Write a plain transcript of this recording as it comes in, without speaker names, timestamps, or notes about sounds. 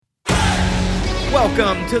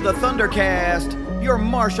Welcome to the ThunderCast, your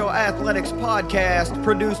Marshall Athletics podcast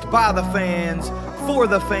produced by the fans, for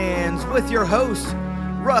the fans, with your hosts,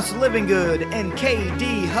 Russ Livingood and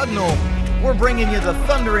KD Hugnall. We're bringing you the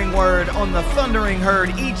thundering word on the thundering herd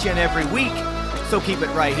each and every week, so keep it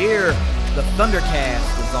right here. The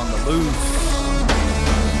ThunderCast is on the loose.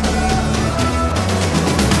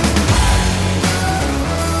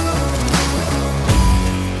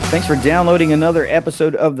 Thanks for downloading another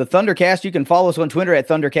episode of the ThunderCast. You can follow us on Twitter at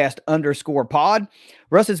ThunderCast_pod.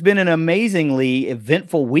 Russ, it's been an amazingly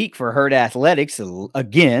eventful week for Herd Athletics.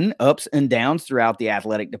 Again, ups and downs throughout the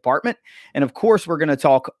athletic department. And of course, we're going to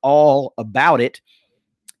talk all about it.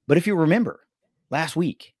 But if you remember, last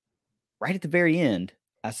week, right at the very end,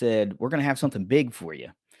 I said, we're going to have something big for you.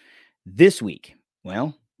 This week,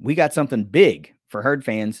 well, we got something big for Herd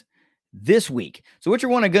fans this week. So what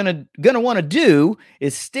you're gonna want to do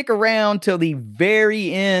is stick around till the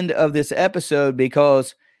very end of this episode,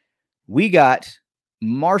 because we got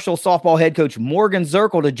Marshall softball head coach Morgan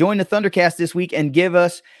Zerkle to join the ThunderCast this week and give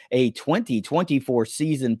us a 2024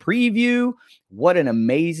 season preview. What an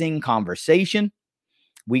amazing conversation.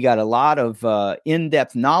 We got a lot of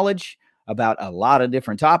in-depth knowledge about a lot of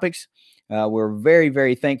different topics. We're very,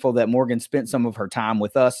 very thankful that Morgan spent some of her time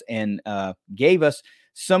with us and gave us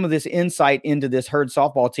some of this insight into this Herd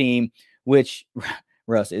softball team, which,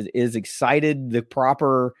 Russ, is excited the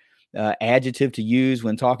proper adjective to use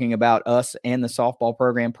when talking about us and the softball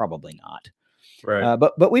program? Probably not. Right.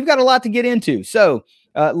 But we've got a lot to get into. So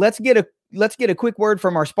let's get a quick word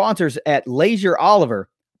from our sponsors at Lazier Oliver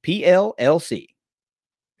PLLC.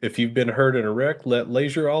 If you've been hurt in a wreck, let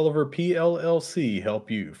Lazier Oliver PLLC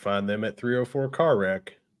help you. Find them at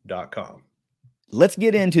 304carwreck.com. Let's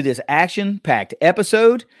get into this action-packed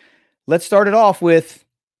episode. Let's start it off with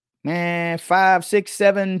 5, 6,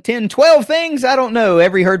 7, 10, 12 things. I don't know.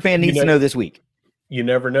 Every Herd fan needs to know this week. You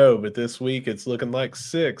never know, but this week it's looking like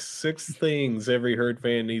six things every Herd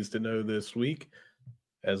fan needs to know this week.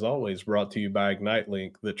 As always, brought to you by Ignite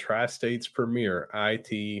Link, the Tri-State's premier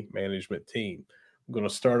IT management team. I'm going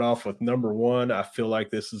to start off with number one. I feel like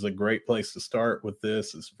this is a great place to start with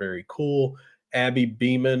this. It's very cool. Abby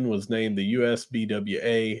Beeman was named the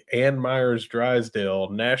USBWA Ann Myers Drysdale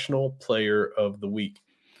National Player of the Week.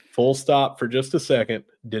 Full stop for just a second.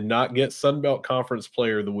 Did not get Sunbelt Conference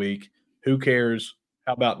Player of the Week. Who cares?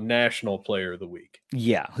 How about National Player of the Week?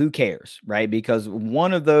 Yeah, who cares, right? Because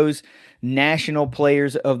one of those National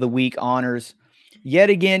Players of the Week honors, yet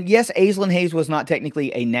again, yes, Aislinn Hayes was not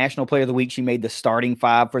technically a National Player of the Week. She made the starting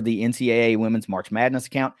five for the NCAA Women's March Madness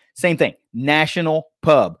account. Same thing, National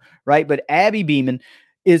Pub, right? But Abby Beeman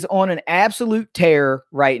is on an absolute tear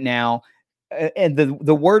right now. And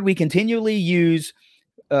the word we continually use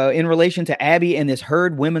in relation to Abby and this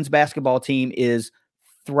Herd women's basketball team is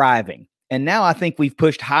thriving. And now I think we've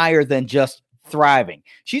pushed higher than just thriving.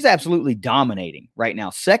 She's absolutely dominating right now.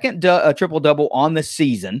 Second triple-double on the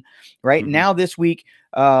season. Right now this week,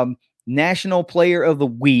 National Player of the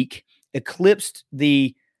Week eclipsed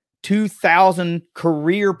the 2,000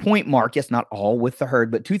 career point mark. Yes, not all with the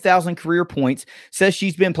Herd, but 2,000 career points. Says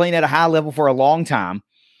she's been playing at a high level for a long time.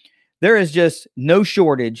 There is just no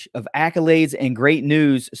shortage of accolades and great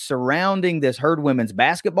news surrounding this Herd women's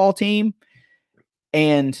basketball team.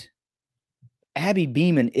 And Abby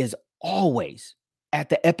Beeman is always at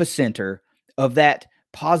the epicenter of that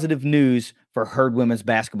positive news for Herd women's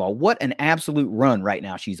basketball. What an absolute run right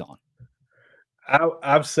now she's on.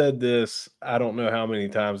 I've said this, I don't know how many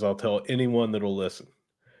times. I'll tell anyone that'll listen.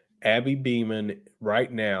 Abby Beeman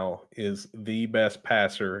right now is the best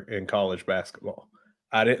passer in college basketball.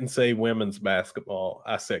 I didn't say women's basketball.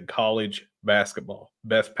 I said college basketball.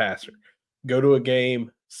 Best passer. Go to a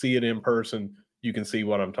game, see it in person. You can see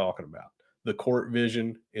what I'm talking about. The court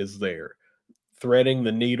vision is there. Threading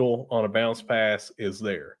the needle on a bounce pass is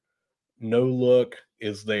there. No look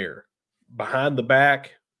is there. Behind the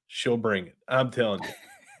back, she'll bring it. I'm telling you.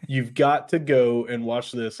 You've got to go and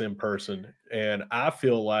watch this in person. And I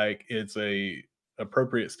feel like it's a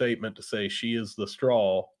appropriate statement to say she is the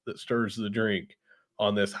straw that stirs the drink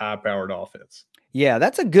on this high-powered offense. Yeah,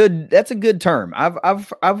 that's a good term.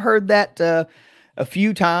 I've heard that a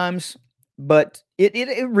few times, but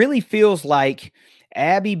it really feels like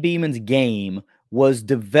Abby Beeman's game was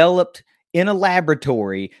developed in a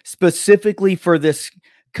laboratory specifically for this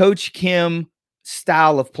Coach Kim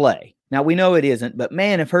style of play. Now, we know it isn't, but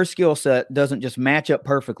man, if her skill set doesn't just match up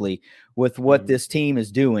perfectly with what this team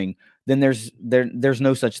is doing, then there's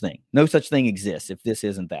no such thing. No such thing exists if this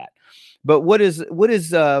isn't that. But what is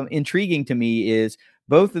intriguing to me is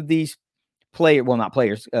both of these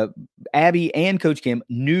Abby and Coach Kim,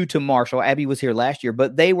 new to Marshall. Abby was here last year,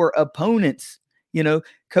 but they were opponents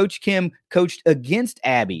Coach Kim coached against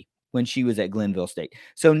Abby when she was at Glenville State.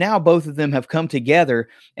 So now both of them have come together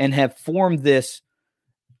and have formed this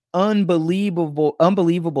unbelievable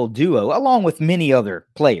duo, along with many other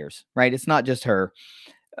players, right? It's not just her,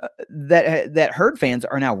 that Herd fans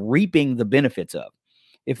are now reaping the benefits of.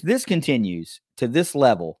 If this continues to this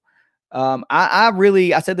level,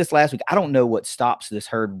 I said this last week, I don't know what stops this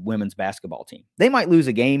Herd women's basketball team. They might lose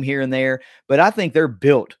a game here and there, but I think they're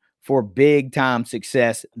built for big time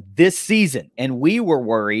success this season. And we were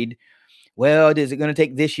worried, well, is it going to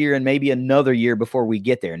take this year and maybe another year before we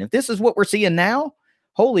get there? And if this is what we're seeing now,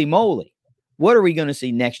 holy moly, what are we going to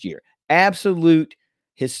see next year? Absolute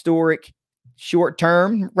historic short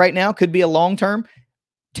term right now, could be a long term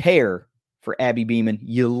tear for Abby Beeman.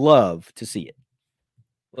 You love to see it.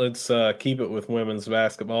 Let's keep it with women's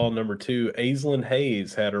basketball. Number 2, Aislinn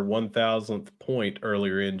Hayes had her 1,000th point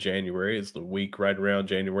earlier in January. It's the week right around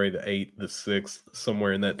January the 8th, the 6th,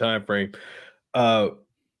 somewhere in that time frame.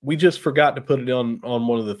 We just forgot to put it on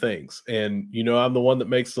one of the things. And, I'm the one that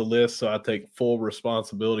makes the list, so I take full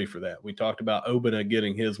responsibility for that. We talked about Obina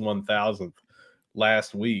getting his 1,000th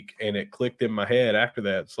last week, and it clicked in my head after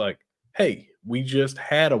that. It's like, hey, we just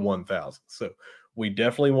had a 1,000. So we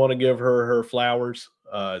definitely want to give her flowers.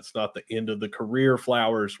 It's not the end of the career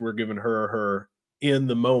flowers. We're giving her in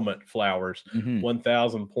the moment flowers.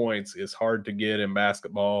 1,000 points is hard to get in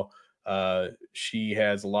basketball. She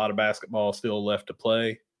has a lot of basketball still left to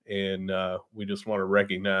play, and we just want to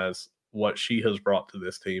recognize what she has brought to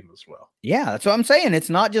this team as well. Yeah, that's what I'm saying. It's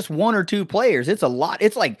not just one or two players. It's a lot.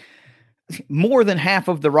 It's like more than half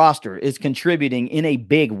of the roster is contributing in a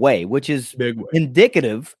big way, which is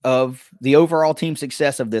indicative of the overall team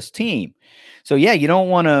success of this team. So yeah, you don't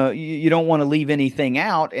want to leave anything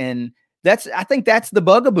out. And I think that's the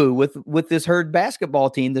bugaboo with this Herd basketball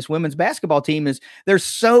team, this women's basketball team, is there's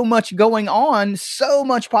so much going on, so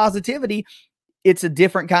much positivity. It's a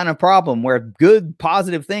different kind of problem where good,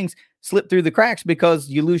 positive things slip through the cracks because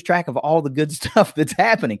you lose track of all the good stuff that's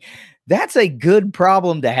happening. That's a good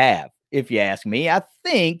problem to have, if you ask me. I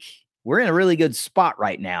think we're in a really good spot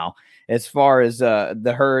right now as far as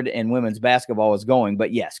the Herd and women's basketball is going.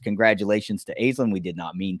 But yes, congratulations to Aislinn. We did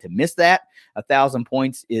not mean to miss that. 1,000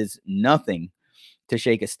 points is nothing to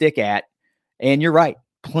shake a stick at. And you're right.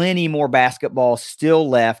 Plenty more basketball still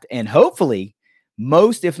left. And hopefully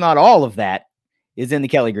most, if not all of that, is in the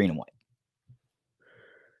Kelly green and white.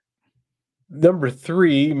 Number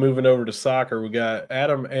 3, moving over to soccer, we got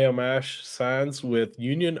Adam Amash signs with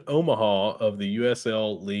Union Omaha of the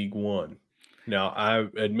USL League One. Now, I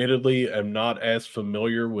admittedly am not as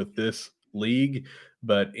familiar with this league,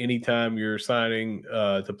 but anytime you're signing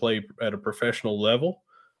to play at a professional level,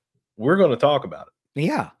 we're going to talk about it.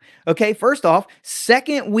 Yeah. Okay. First off,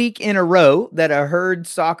 second week in a row that a Herd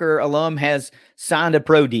soccer alum has signed a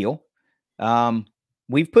pro deal.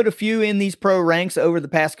 We've put a few in these pro ranks over the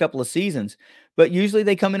past couple of seasons, but usually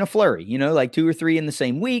they come in a flurry, like 2 or 3 in the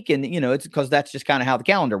same week. And, it's because that's just kind of how the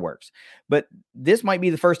calendar works. But this might be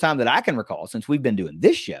the first time that I can recall since we've been doing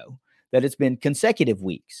this show that it's been consecutive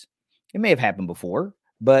weeks. It may have happened before,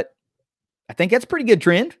 but I think that's a pretty good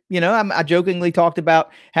trend. I jokingly talked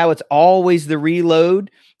about how it's always the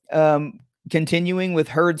reload continuing with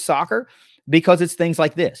Herd soccer because it's things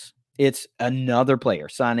like this. It's another player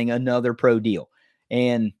signing another pro deal.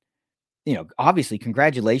 And, obviously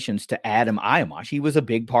congratulations to Adam Ayamash. He was a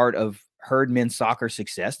big part of Herd men's soccer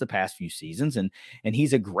success the past few seasons. And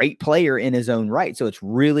he's a great player in his own right. So it's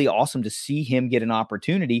really awesome to see him get an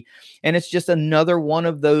opportunity. And it's just another one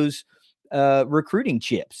of those recruiting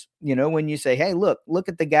chips, when you say, hey, look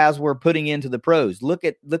at the guys we're putting into the pros. Look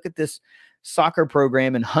at this soccer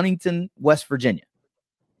program in Huntington, West Virginia.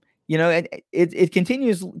 It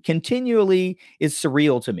continually is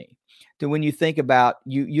surreal to me. To when you think about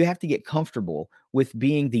you have to get comfortable with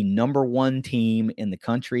being the number one team in the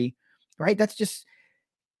country, right? That's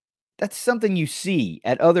something you see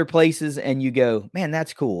at other places and you go, man,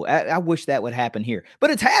 that's cool. I wish that would happen here,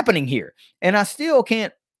 but it's happening here. And I still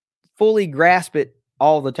can't fully grasp it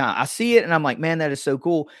all the time. I see it and I'm like, man, that is so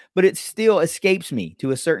cool. But it still escapes me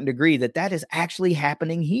to a certain degree that is actually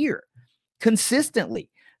happening here consistently.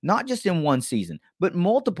 Not just in one season, but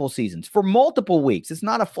multiple seasons for multiple weeks. It's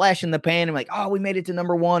not a flash in the pan and like, oh, we made it to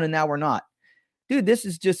number 1 and now we're not. Dude, this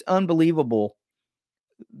is just unbelievable.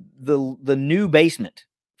 The new basement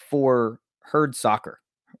for Herd soccer.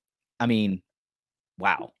 I mean,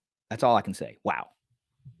 wow. That's all I can say. Wow.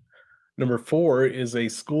 Number 4 is a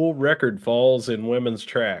school record falls in women's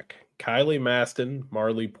track. Kylie Maston,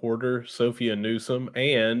 Marley Porter, Sophia Newsom,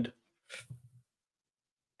 and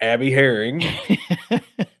Abby Herring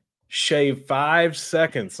shaved 5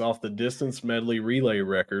 seconds off the distance medley relay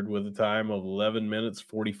record with a time of 11 minutes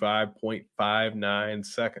 45.59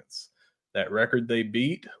 seconds. That record they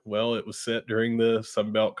beat, well, it was set during the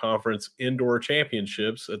Sunbelt Conference Indoor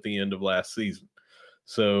Championships at the end of last season.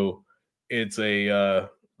 So it's a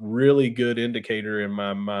really good indicator in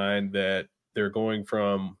my mind that they're going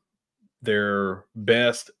from their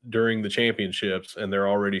best during the championships and they're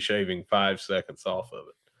already shaving 5 seconds off of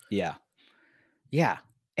it. Yeah. Yeah.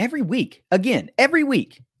 Every week. Again, every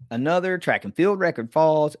week. Another track and field record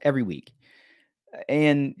falls every week.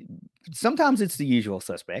 And sometimes it's the usual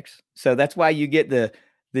suspects. So that's why you get the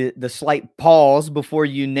slight pause before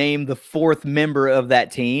you name the fourth member of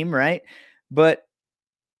that team, right? But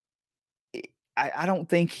I don't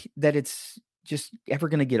think that it's just ever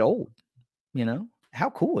going to get old. You know, how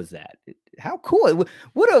cool is that? How cool!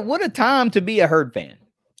 What a time to be a Herd fan.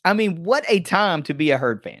 I mean, what a time to be a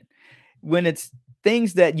Herd fan when it's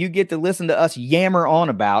things that you get to listen to us yammer on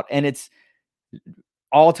about, and it's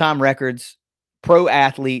all-time records, pro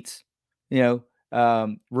athletes,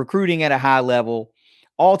 recruiting at a high level,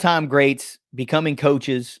 all-time greats becoming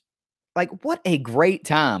coaches. Like, what a great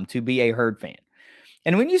time to be a Herd fan.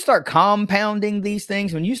 And when you start compounding these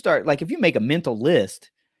things, when you start, like, if you make a mental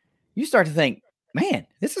list, you start to think, man,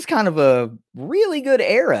 this is kind of a really good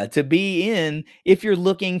era to be in if you're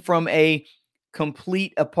looking from a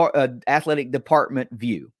complete athletic department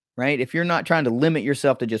view, right? If you're not trying to limit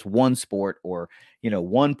yourself to just one sport or,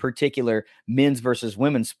 one particular men's versus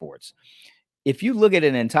women's sports. If you look at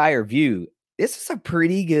an entire view, this is a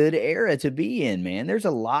pretty good era to be in, man. There's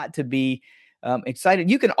a lot to be excited.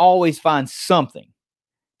 You can always find something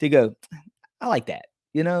to go, I like that,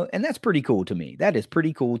 and that's pretty cool to me. That is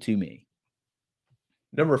pretty cool to me.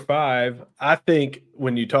 Number 5, I think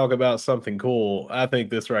when you talk about something cool, I think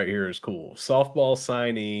this right here is cool. Softball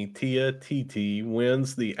signee Tia Titi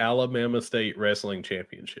wins the Alabama State Wrestling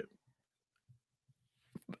Championship.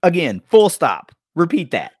 Again, full stop.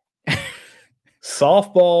 Repeat that.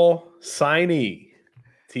 Softball signee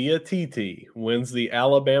Tia Titi wins the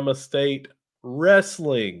Alabama State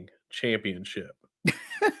Wrestling Championship.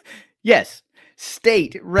 Yes,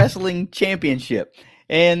 State Wrestling Championship.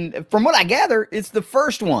 And from what I gather, it's the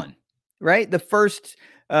first one, right? The first,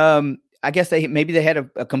 I guess they had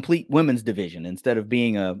a complete women's division instead of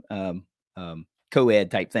being a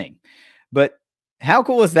co-ed type thing. But how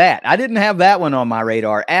cool is that? I didn't have that one on my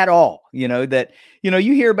radar at all. You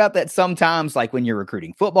hear about that sometimes, like when you're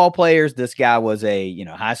recruiting football players. This guy was a,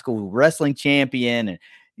 high school wrestling champion. And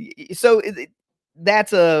so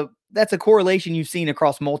that's a correlation you've seen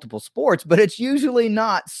across multiple sports, but it's usually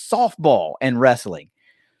not softball and wrestling.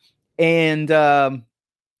 And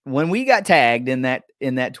when we got tagged in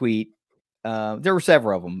that tweet, there were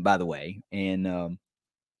several of them, by the way, and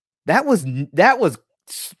that was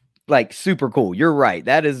like super cool. You're right.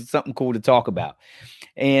 That is something cool to talk about.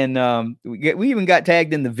 And we even got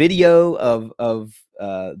tagged in the video of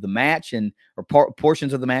the match or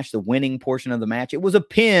portions of the match, the winning portion of the match. It was a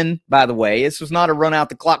pin, by the way. This was not a run out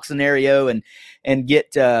the clock scenario and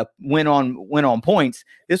get win on points.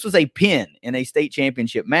 This was a pin in a state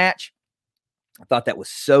championship match. I thought that was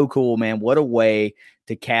so cool, man. What a way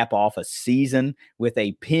to cap off a season with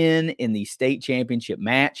a pin in the state championship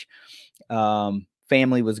match.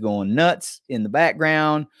 Family was going nuts in the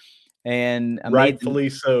background. And rightfully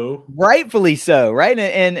so, right?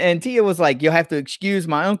 And Tia was like, "You'll have to excuse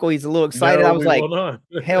my uncle. He's a little excited." No, I was like,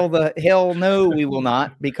 hell no, we will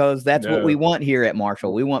not, because that's what we want here at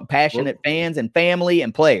Marshall. We want passionate fans and family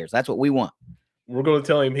and players. That's what we want. We're going to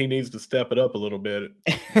tell him he needs to step it up a little bit.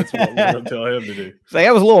 That's what we're going to tell him to do. So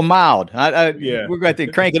that was a little mild. Yeah, we're going to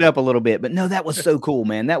crank it up a little bit. But no, that was so cool,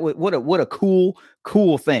 man. That was what a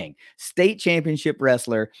cool thing. State championship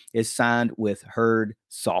wrestler is signed with Herd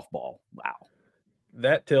softball. Wow.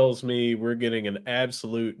 That tells me we're getting an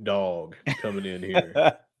absolute dog coming in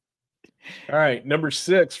here. All right, number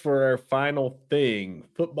 6 for our final thing,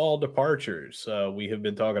 football departures. We have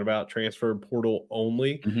been talking about transfer portal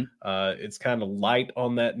only. Mm-hmm. It's kind of light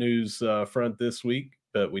on that news front this week,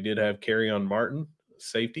 but we did have Kerryon Martin,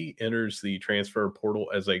 safety, enters the transfer portal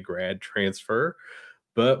as a grad transfer.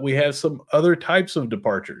 But we have some other types of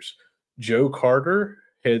departures. Joe Carter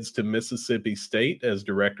heads to Mississippi State as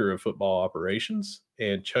director of football operations,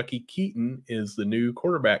 and Chucky Keaton is the new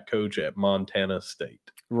quarterback coach at Montana State.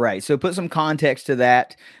 Right. So put some context to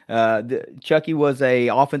that. Chucky was a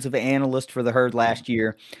offensive analyst for the Herd last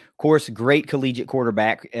year. Of course, great collegiate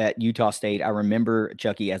quarterback at Utah State. I remember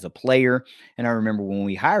Chucky as a player, and I remember when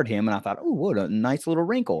we hired him, and I thought, oh, what a nice little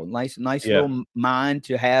wrinkle, nice little mind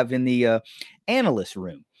to have in the analyst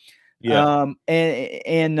room. Yeah.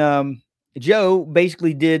 Joe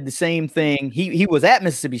basically did the same thing. He was at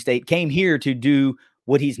Mississippi State, came here to do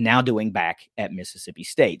what he's now doing back at Mississippi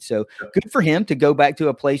State. So good for him to go back to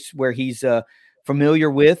a place where he's familiar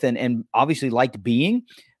with and obviously liked being.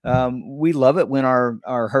 We love it when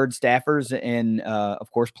our herd staffers and of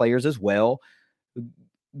course players as well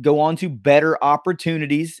go on to better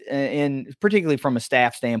opportunities, and particularly from a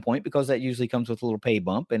staff standpoint, because that usually comes with a little pay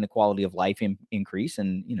bump and a quality of life increase.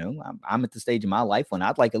 And, I'm at the stage in my life when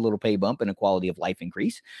I'd like a little pay bump and a quality of life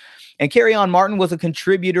increase. And Kerryon Martin was a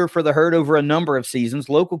contributor for the herd over a number of seasons,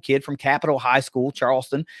 local kid from Capitol High School,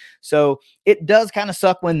 Charleston. So it does kind of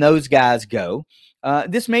suck when those guys go.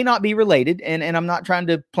 This may not be related, and I'm not trying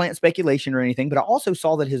to plant speculation or anything, but I also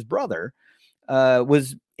saw that his brother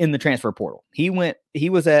was in the transfer portal. He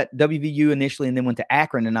was at WVU initially and then went to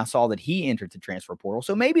Akron, and I saw that he entered the transfer portal.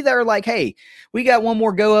 So maybe they're like, hey, we got one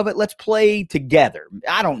more go of it. Let's play together.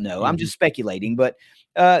 I don't know. I'm just speculating, but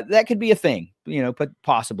that could be a thing, but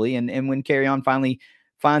possibly. And when Kerryon finally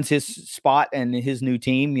finds his spot and his new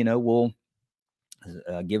team, we'll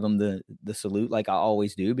give them the salute like I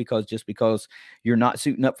always do, because just because you're not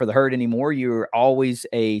suiting up for the herd anymore, you're always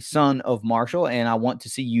a son of Marshall, and I want to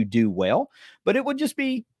see you do well. But it would just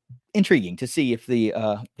be intriguing to see if the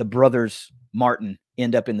brothers Martin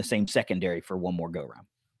end up in the same secondary for one more go round.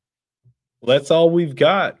 Well, that's all we've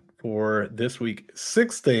got for this week.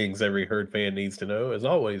 6 things every herd fan needs to know, as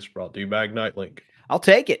always, brought to you by Ignite I'll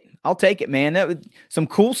take it, man. That was some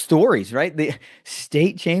cool stories, right? The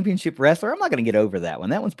state championship wrestler. I'm not going to get over that one.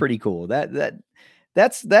 That one's pretty cool. That's a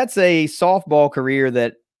softball career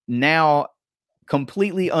that now,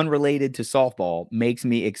 completely unrelated to softball, makes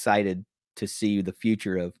me excited to see the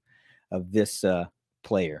future of this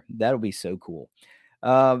player. That'll be so cool.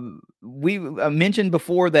 We mentioned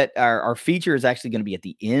before that our feature is actually going to be at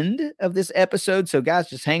the end of this episode. So guys,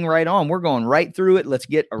 just hang right on. We're going right through it. Let's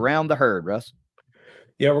get around the herd, Russ.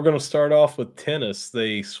 Yeah, we're going to start off with tennis.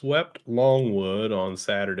 They swept Longwood on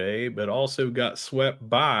Saturday, but also got swept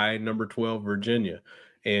by number 12 Virginia.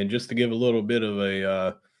 And just to give a little bit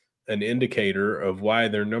of an indicator of why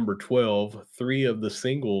they're number 12, 3 of the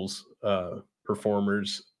singles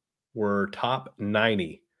performers were top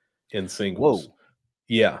 90 in singles. Whoa.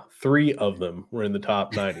 Yeah, 3 of them were in the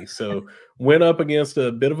top 90. So went up against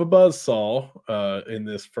a bit of a buzzsaw in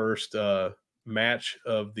this first match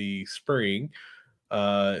of the spring.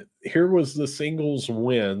 Here was the singles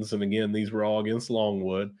wins, and again, these were all against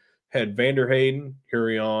Longwood. Had Vanderhayden,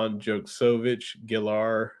 Hurion, Joksovich,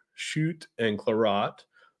 Gillar, Shute, and Clarat.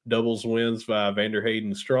 Doubles wins by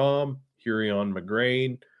Vanderhayden Strom, Hurion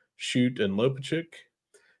McGrain, Shute, and Lopachuk.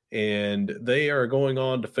 And they are going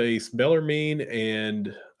on to face Bellarmine,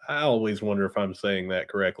 and I always wonder if I'm saying that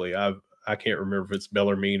correctly. I can't remember if it's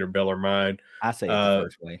Bellarmine or Bellarmine. I say it the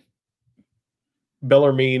first way.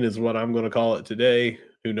 Bellarmine is what I'm going to call it today.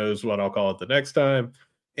 Who knows what I'll call it the next time.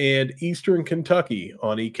 And Eastern Kentucky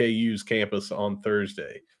on EKU's campus on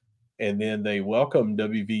Thursday. And then they welcome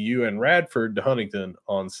WVU and Radford to Huntington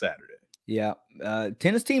on Saturday. Yeah.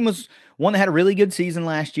 Tennis team was one that had a really good season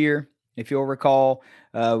last year. If you'll recall,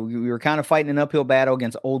 we were kind of fighting an uphill battle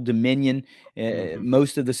against Old Dominion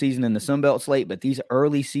most of the season in the Sun Belt slate, but these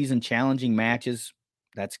early season challenging matches,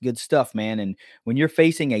 that's good stuff, man. And when you're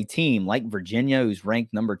facing a team like Virginia, who's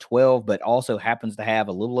ranked number 12, but also happens to have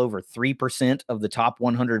a little over 3% of the top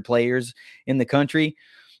 100 players in the country,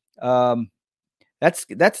 that's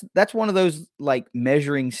one of those like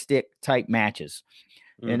measuring stick type matches.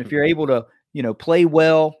 And if you're able to, play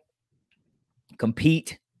well,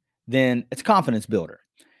 compete, then it's a confidence builder.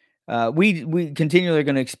 We continually are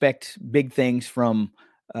going to expect big things from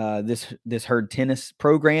this herd tennis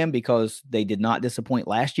program, because they did not disappoint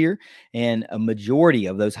last year, and a majority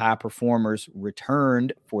of those high performers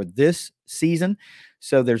returned for this season.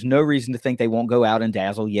 So there's no reason to think they won't go out and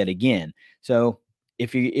dazzle yet again. So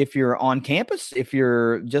if you're on campus, if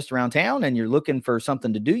you're just around town and you're looking for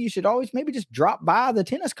something to do, you should always maybe just drop by the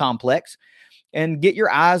tennis complex and get your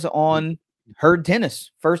eyes on herd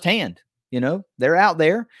tennis firsthand. They're out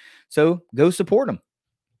there, so go support them.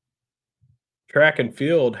 Track and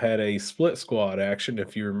field had a split squad action,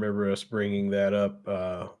 if you remember us bringing that up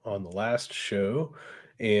on the last show.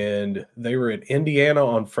 And they were at Indiana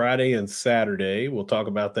on Friday and Saturday. We'll talk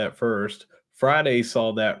about that first. Friday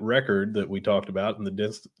saw that record that we talked about in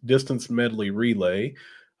the distance medley relay.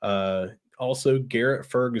 Also, Garrett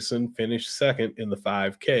Ferguson finished second in the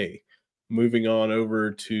 5K. Moving on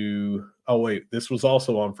over to, this was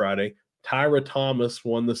also on Friday. Tyra Thomas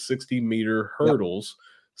won the 60-meter hurdles. Yep.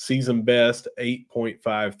 Season best,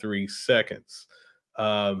 8.53 seconds.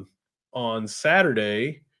 On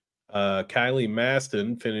Saturday, Kylie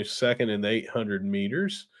Maston finished second in the 800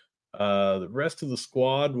 meters. The rest of the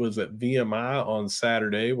squad was at VMI on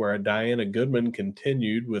Saturday, where Diana Goodman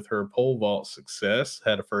continued with her pole vault success,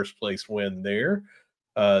 had a first place win there.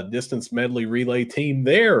 Distance medley relay team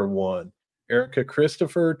there won. Erica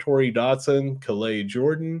Christopher, Tori Dotson, Calais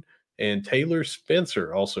Jordan, and Taylor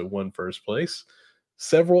Spencer also won first place.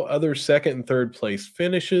 Several other second and third place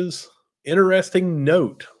finishes. Interesting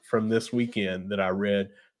note from this weekend that I read: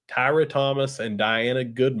 Tyra Thomas and Diana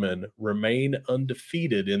Goodman remain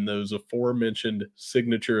undefeated in those aforementioned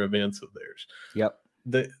signature events of theirs. Yep.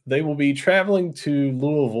 They will be traveling to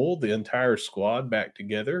Louisville, the entire squad back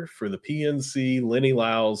together for the PNC Lenny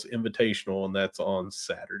Lyles Invitational, and that's on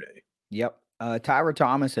Saturday. Yep. Tyra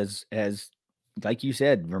Thomas has, like you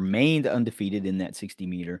said, remained undefeated in that 60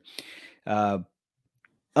 meter.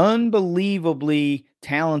 Unbelievably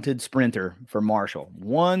talented sprinter for Marshall.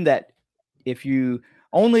 One that, if you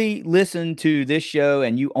only listen to this show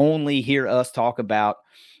and you only hear us talk about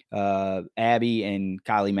Abby and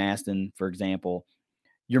Kylie Maston, for example,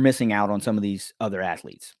 you're missing out on some of these other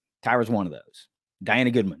athletes. Tyra's one of those.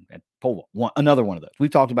 Diana Goodman at pole vault, another one of those.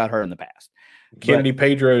 We've talked about her in the past. Kennedy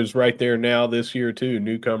Pedro's right there now this year too,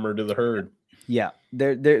 newcomer to the herd. Yeah,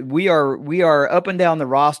 we are up and down the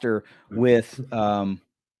roster with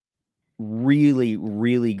really,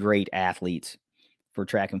 really great athletes for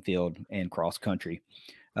track and field and cross country.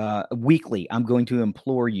 Weekly, I'm going to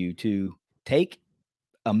implore you to take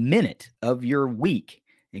a minute of your week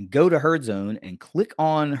and go to Herd Zone and click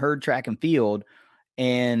on Herd Track and Field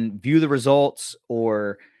and view the results,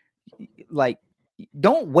 or like,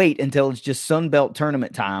 don't wait until it's just Sunbelt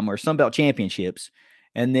tournament time or Sunbelt championships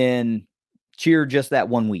and then cheer just that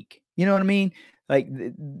 1 week. You know what I mean? Like,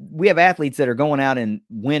 we have athletes that are going out and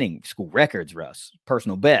winning school records, Russ,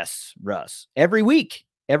 personal bests, Russ, every week.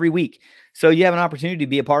 So you have an opportunity to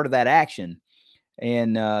be a part of that action.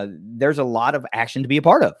 And there's a lot of action to be a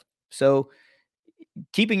part of. So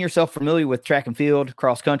keeping yourself familiar with track and field,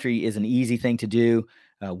 cross country is an easy thing to do.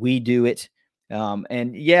 We do it.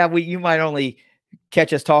 And yeah, you might only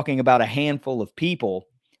catch us talking about a handful of people,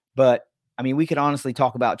 but I mean, we could honestly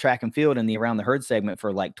talk about track and field in the Around the Herd segment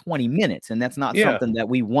for like 20 minutes. And that's not something that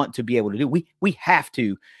we want to be able to do. We have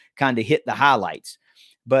to kind of hit the highlights,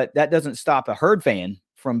 but that doesn't stop a herd fan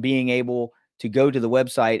from being able to go to the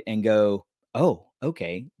website and go, oh,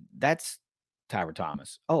 okay, that's Tyra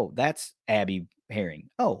Thomas. Oh, that's Abby Herring.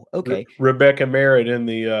 Oh, okay. Rebecca Merritt in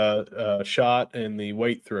the shot and the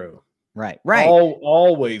weight throw. Right.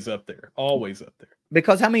 Always up there.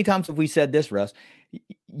 Because how many times have we said this, Russ?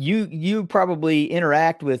 You probably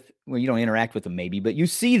interact with, well, you don't interact with them maybe, but you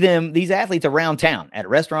see them, these athletes around town at a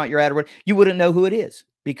restaurant you're at, you wouldn't know who it is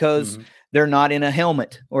because they're not in a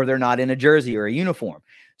helmet or they're not in a jersey or a uniform.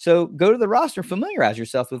 So go to the roster, familiarize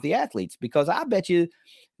yourself with the athletes, because I bet you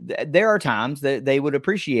there are times that they would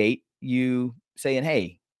appreciate you saying,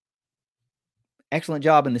 hey, excellent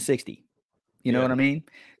job in the 60. You know what I mean?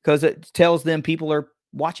 Because it tells them people are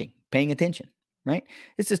watching, paying attention, right?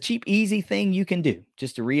 It's a cheap, easy thing you can do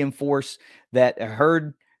just to reinforce that a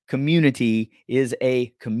herd community is a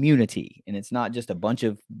community, and it's not just a bunch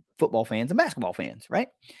of football fans and basketball fans, right?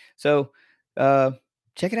 So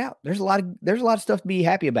check it out. There's a lot of stuff to be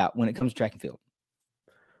happy about when it comes to track and field.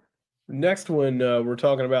 Next one, we're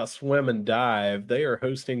talking about swim and dive. They are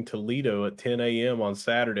hosting Toledo at 10 a.m. on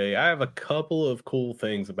Saturday. I have a couple of cool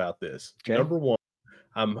things about this. Okay. Number one,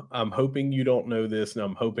 I'm hoping you don't know this, and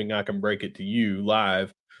I'm hoping I can break it to you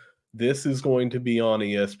live. This is going to be on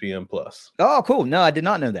ESPN Plus. Oh, cool. No, I did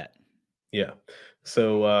not know that. Yeah.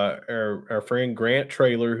 So our friend Grant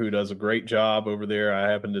Traylor, who does a great job over there,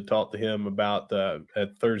 I happened to talk to him about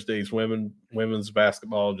at Thursday's women's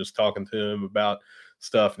basketball, just talking to him about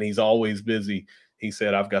stuff, and he's always busy. He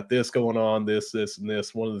said, I've got this going on, this, and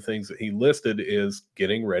this. One of the things that he listed is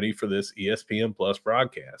getting ready for this ESPN Plus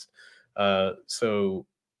broadcast. So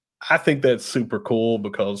I think that's super cool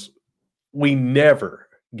because we never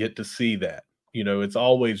get to see that. You know, it's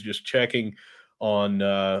always just checking on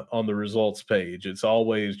the results page. It's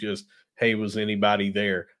always just, hey, was anybody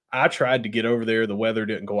there? I tried to get over there. The weather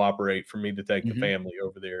didn't cooperate for me to take the family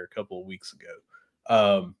over there a couple of weeks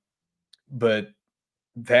ago. But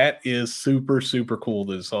that is super, super cool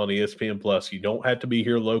that it's on ESPN Plus. You don't have to be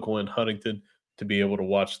here local in Huntington to be able to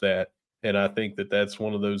watch that. And I think that that's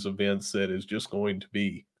one of those events that is just going to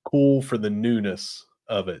be cool for the newness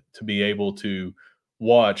of it, to be able to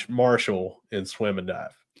watch Marshall in swim and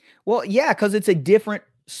dive. Well, yeah, because it's a different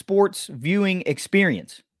sports viewing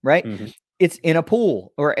experience, right? It's in a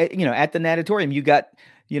pool or, at the natatorium. You got,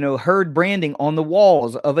 herd branding on the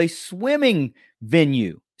walls of a swimming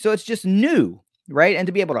venue. So it's just new, right? And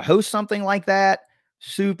to be able to host something like that,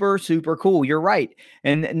 Super, super cool. You're right.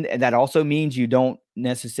 And that also means you don't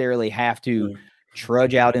necessarily have to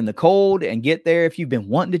trudge out in the cold and get there. If you've been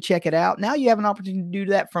wanting to check it out, now you have an opportunity to do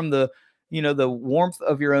that from the, the warmth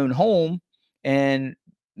of your own home, and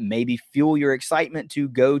maybe fuel your excitement to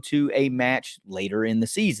go to a match later in the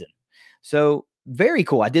season. So very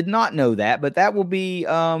cool. I did not know that, but that will be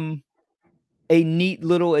a neat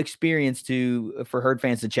little experience for Herd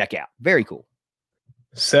fans to check out. Very cool.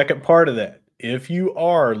 Second part of that, if you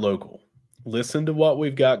are local, listen to what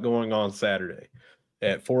we've got going on Saturday.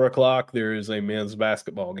 At 4 o'clock, there is a men's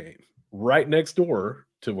basketball game right next door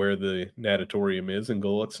to where the natatorium is in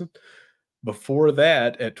Gullickson. Before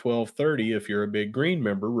that, at 12:30, if you're a Big Green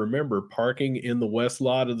member, remember parking in the west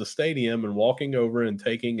lot of the stadium and walking over and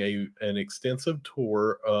taking an extensive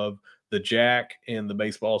tour of the jack and the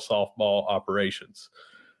baseball softball operations.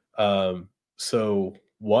 So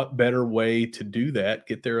what better way to do that?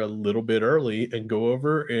 Get there a little bit early and go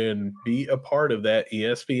over and be a part of that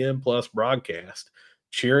ESPN Plus broadcast,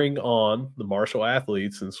 cheering on the Marshall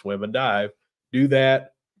athletes and swim and dive. Do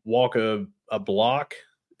that, walk a block,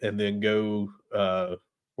 and then go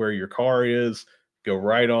where your car is, go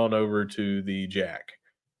right on over to the jack.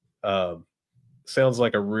 Sounds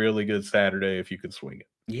like a really good Saturday if you can swing it.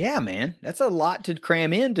 Yeah, man. That's a lot to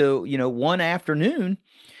cram into, one afternoon.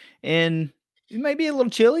 And it may be a little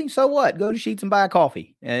chilly. So what? Go to Sheets and buy a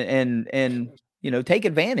coffee and take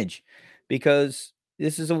advantage, because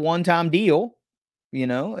this is a one-time deal,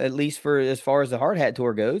 at least for as far as the hard hat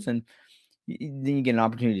tour goes. And then you get an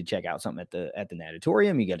opportunity to check out something at the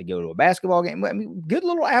natatorium. You got to go to a basketball game. I mean, good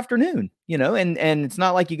little afternoon, and it's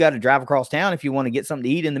not like you got to drive across town if you want to get something to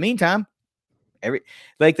eat in the meantime.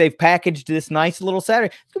 Like they've packaged this nice little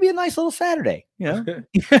Saturday. It's gonna be a nice little Saturday,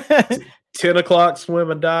 10 o'clock swim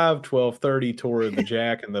and dive, 12:30 tour of the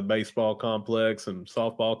jack and the baseball complex and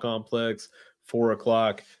softball complex. 4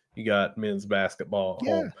 o'clock, you got men's basketball at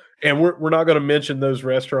home. And we're not going to mention those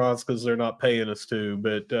restaurants because they're not paying us to,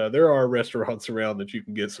 but there are restaurants around that you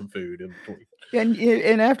can get some food in between.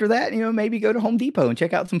 And after that, maybe go to Home Depot and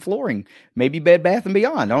check out some flooring, maybe Bed Bath &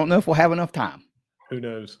 Beyond. I don't know if we'll have enough time. Who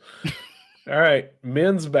knows? All right,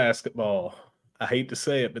 men's basketball. I hate to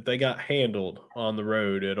say it, but they got handled on the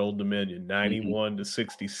road at Old Dominion,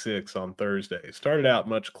 91-66 on Thursday. Started out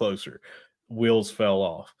much closer. Wheels fell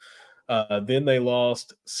off. Then they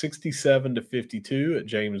lost 67-52 at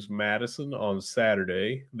James Madison on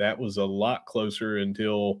Saturday. That was a lot closer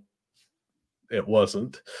until it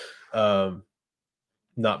wasn't.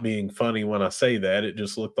 Not being funny when I say that, it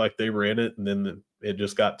just looked like they were in it, and then it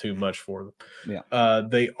just got too much for them. Yeah.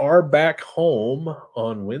 They are back home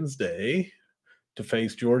on Wednesday to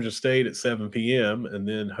face Georgia State at 7 p.m. and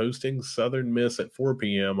then hosting Southern Miss at 4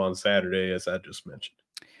 p.m. on Saturday, as I just mentioned.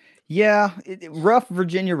 Yeah, rough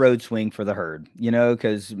Virginia road swing for the Herd,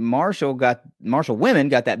 because Marshall women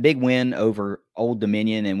got that big win over Old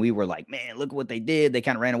Dominion, and we were like, man, look what they did. They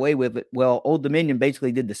kind of ran away with it. Well, Old Dominion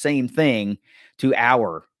basically did the same thing to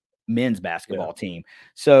our men's basketball team.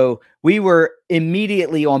 So we were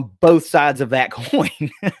immediately on both sides of that coin,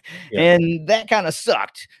 and that kind of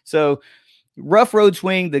sucked. So rough road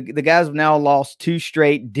swing. The guys have now lost 2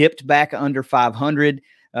 straight, dipped back under 500.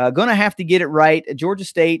 Going to have to get it right. Georgia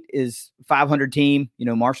State is 500 team.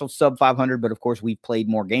 Marshall's sub 500, but of course we've played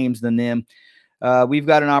more games than them. We've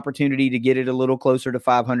got an opportunity to get it a little closer to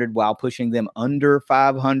 500 while pushing them under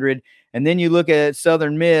 500. And then you look at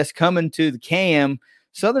Southern Miss coming to the CAM.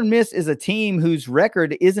 Southern Miss is a team whose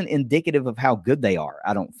record isn't indicative of how good they are,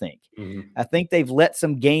 I don't think. I think they've let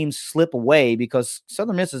some games slip away because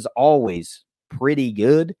Southern Miss is always pretty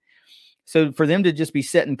good. So for them to just be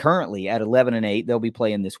sitting currently at 11-8, they'll be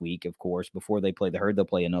playing this week, of course. Before they play the Herd, they'll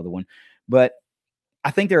play another one. But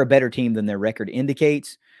I think they're a better team than their record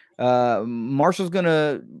indicates. Marshall's going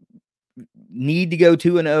to need to go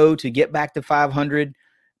 2-0 to get back to 500,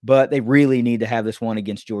 but they really need to have this one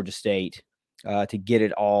against Georgia State to get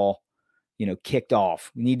it all, kicked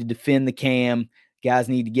off. We need to defend the CAM. Guys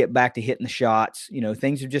need to get back to hitting the shots.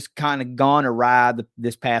 Things have just kind of gone awry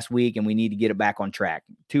this past week, and we need to get it back on track.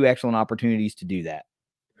 2 excellent opportunities to do that.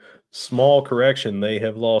 Small correction. They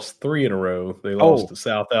have lost 3 in a row. They lost to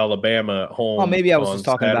South Alabama at home. Oh, maybe I was just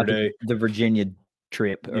talking Saturday. About the Virginia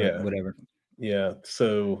trip or whatever. Yeah.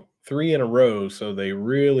 So 3 in a row. So they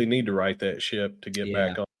really need to right that ship to get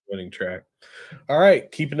back on the winning track. All right,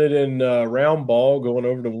 keeping it in round ball, going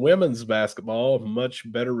over to women's basketball. Much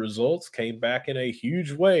better results. Came back in a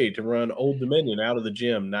huge way to run Old Dominion out of the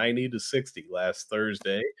gym, 90-60 last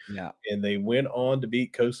Thursday. Yeah, and they went on to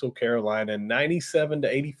beat Coastal Carolina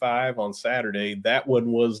 97-85 on Saturday. That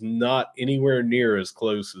one was not anywhere near as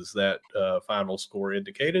close as that final score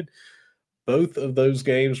indicated. Both of those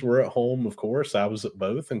games were at home, of course. I was at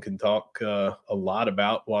both and can talk a lot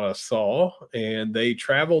about what I saw. And they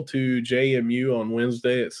traveled to JMU on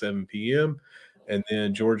Wednesday at 7 p.m. and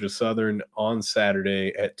then Georgia Southern on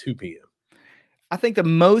Saturday at 2 p.m. I think the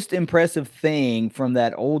most impressive thing from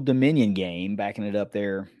that Old Dominion game, backing it up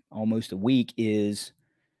there almost a week, is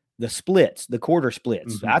the splits, the quarter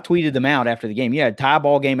splits. Mm-hmm. I tweeted them out after the game. You had a tie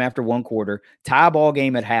ball game after one quarter, tie ball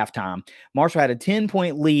game at halftime. Marshall had a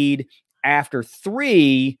 10-point lead after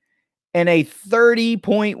 3 and a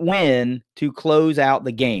 30-point win to close out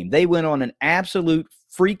the game. They went on an absolute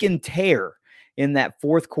freaking tear in that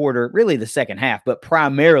fourth quarter, really the second half, but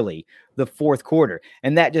primarily the fourth quarter.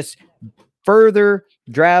 And that just further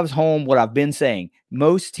drives home what I've been saying.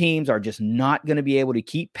 Most teams are just not going to be able to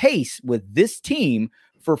keep pace with this team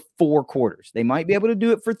for 4 quarters. They might be able to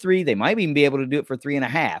do it for 3. They might even be able to do it for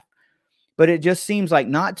 3.5. But it just seems like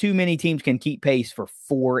not too many teams can keep pace for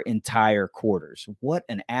 4 entire quarters. What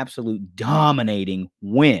an absolute dominating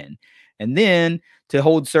win. And then to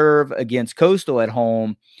hold serve against Coastal at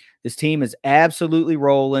home, this team is absolutely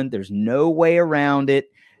rolling. There's no way around it.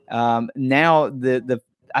 Now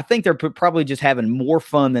I think they're probably just having more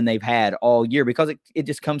fun than they've had all year because it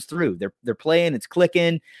just comes through. They're playing, it's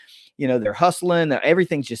clicking, they're hustling.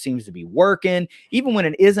 Everything just seems to be working. Even when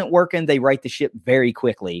it isn't working, they right the ship very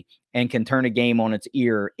quickly and can turn a game on its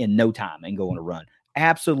ear in no time and go on a run.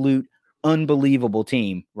 Absolute unbelievable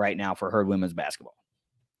team right now for Herd women's basketball.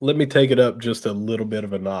 Let me take it up just a little bit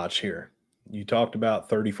of a notch here. You talked about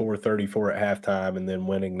 34-34 at halftime and then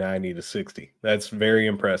winning 90-60. That's very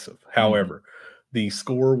impressive. However, the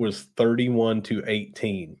score was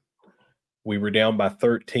 31-18. We were down by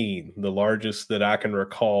 13, the largest that I can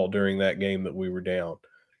recall during that game that we were down.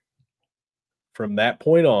 From that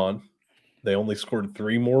point on, they only scored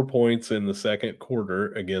 3 more points in the second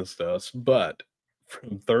quarter against us, but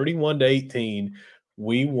from 31-18,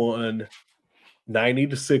 we won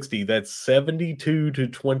 90-60. That's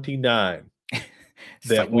 72-29.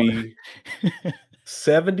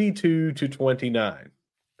 72-29.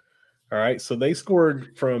 All right, so they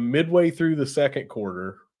scored from midway through the second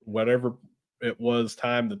quarter, whatever it was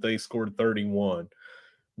time that they scored 31.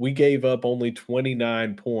 We gave up only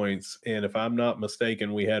 29 points, and if I'm not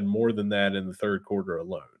mistaken, we had more than that in the third quarter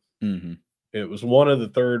alone. Mm-hmm. It was one of the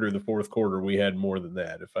third or the fourth quarter we had more than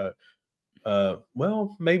that.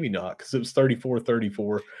 Well, maybe not because it was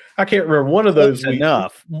 34-34. I can't remember. One of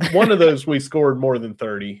those we scored more than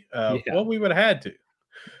 30. Well, we would have had to.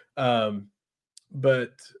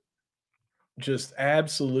 But just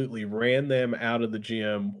absolutely ran them out of the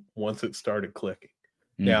gym once it started clicking.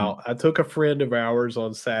 Mm-hmm. Now, I took a friend of ours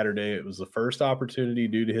on Saturday. It was the first opportunity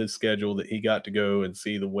due to his schedule that he got to go and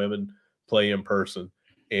see the women play in person,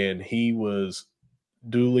 and he was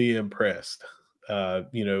duly impressed. I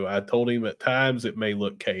told him at times it may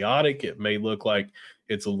look chaotic. It may look like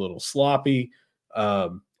it's a little sloppy.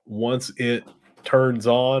 Once it turns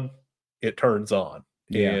on, it turns on.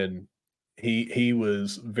 Yeah. And he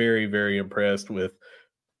was very, very impressed with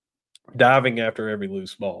diving after every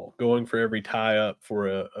loose ball, going for every tie up for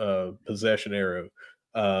a possession arrow,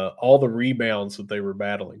 all the rebounds that they were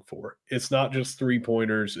battling for. It's not just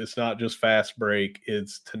 3-pointers. It's not just fast break.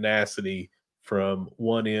 It's tenacity from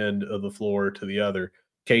one end of the floor to the other.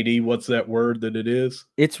 KD, what's that word that it is?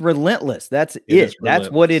 It's relentless. That's it. That's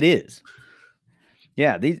what it is.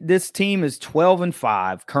 Yeah, this team is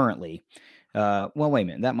 12-5 currently. Well, wait a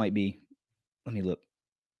minute. That might be. Let me look.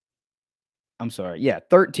 I'm sorry. Yeah,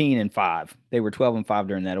 13-5. They were 12-5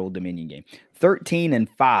 during that Old Dominion game.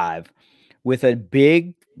 13-5 with a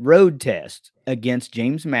big road test against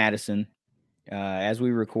James Madison. As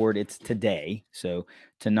we record, it's today. So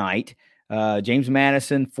tonight, James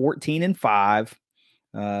Madison 14-5,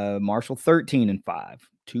 Marshall 13-5.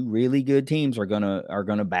 2 really good teams are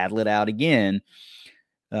gonna battle it out again.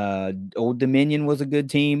 Old Dominion was a good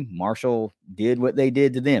team. Marshall did what they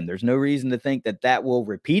did to them. There's no reason to think that will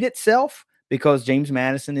repeat itself because James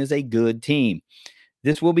Madison is a good team.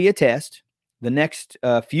 This will be a test. The next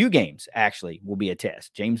few games actually will be a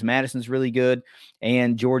test. James Madison's really good,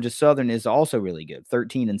 and Georgia Southern is also really good,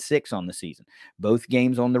 13-6 on the season. Both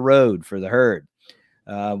games on the road for the Herd.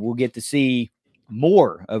 We'll get to see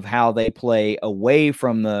more of how they play away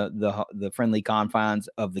from the friendly confines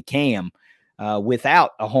of the CAM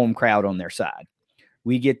without a home crowd on their side.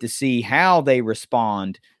 We get to see how they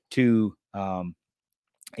respond to a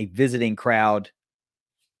visiting crowd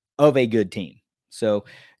of a good team. So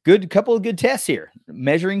couple of good tests here,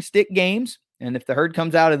 measuring stick games. And if the Herd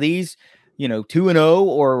comes out of these, 2-0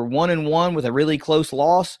 or 1-1 with a really close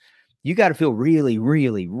loss, you got to feel really,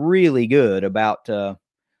 really, really good about the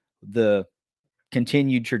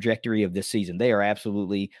continued trajectory of this season. They are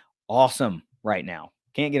absolutely awesome right now.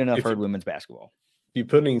 Can't get enough Herd women's basketball. If you're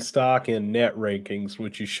putting stock in net rankings,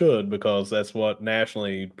 which you should, because that's what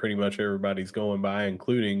nationally pretty much everybody's going by,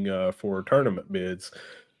 including for tournament bids.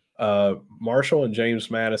 Marshall and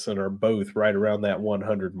James Madison are both right around that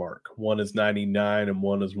 100 mark. One is 99 and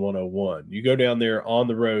one is 101. You go down there on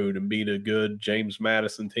the road and beat a good James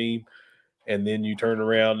Madison team, and then you turn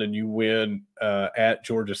around and you win at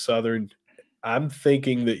Georgia Southern. I'm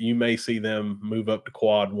thinking that you may see them move up to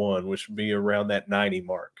quad 1, which would be around that 90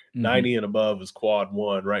 mark. 90 and above is quad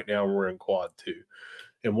 1. Right now we're in quad 2.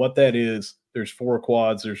 And what that is, there's 4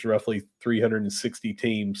 quads. There's roughly 360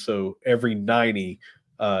 teams. So every 90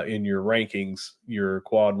 in your rankings, you're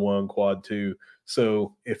quad 1, quad 2.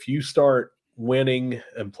 So if you start winning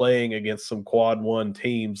and playing against some quad 1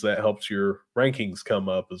 teams, that helps your rankings come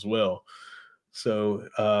up as well. So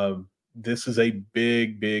this is a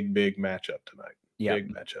big matchup tonight. Yep.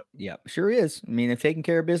 Big matchup. Yeah, sure is. I mean, they've taken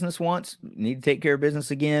care of business once, need to take care of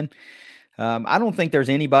business again. I don't think there's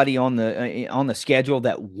anybody on the schedule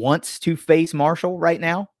that wants to face Marshall right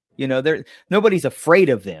now. You know, nobody's afraid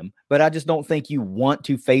of them, but I just don't think you want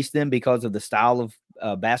to face them because of the style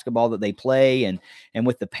of basketball that they play and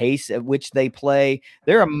with the pace at which they play.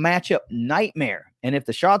 They're a matchup nightmare. And if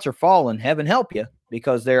the shots are falling, heaven help you,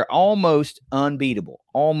 because they're almost unbeatable.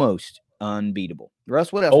 Almost unbeatable.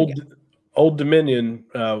 Russ, what else? Old Dominion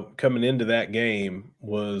coming into that game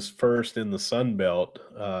was first in the Sun Belt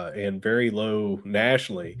and very low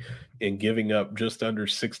nationally in giving up just under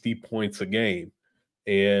 60 points a game.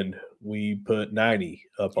 And we put 90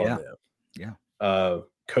 up on them. Yeah.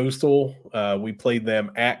 Coastal, we played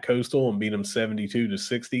them at Coastal and beat them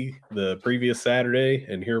 72-60 the previous Saturday.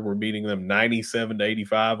 And here we're beating them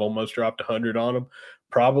 97-85, almost dropped 100 on them.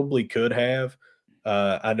 Probably could have.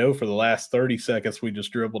 I know for the last 30 seconds, we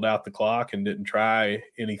just dribbled out the clock and didn't try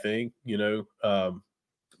anything, you know.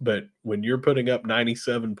 But when you're putting up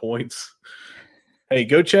 97 points, hey,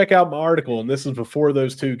 go check out my article. And this is before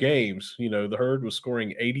those 2 games. You know, the Herd was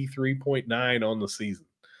scoring 83.9 on the season,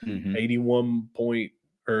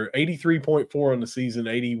 83.4 on the season,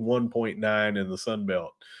 81.9 in the Sun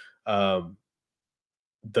Belt.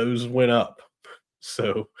 Those went up.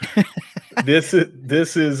 So this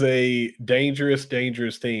is a dangerous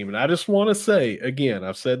team. And I just want to say, again,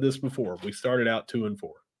 I've said this before, we started out 2-4.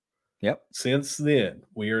 Yep. Since then,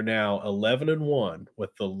 we are now 11-1,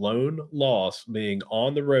 with the lone loss being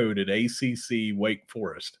on the road at ACC Wake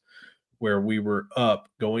Forest, where we were up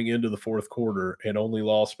going into the fourth quarter and only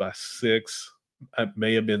lost by 6. It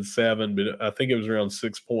may have been 7, but I think it was around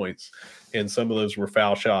 6 points. And some of those were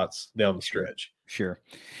foul shots down the stretch. Sure.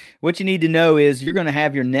 What you need to know is you're going to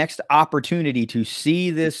have your next opportunity to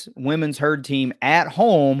see this women's Herd team at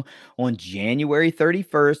home on January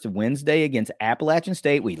 31st, Wednesday, against Appalachian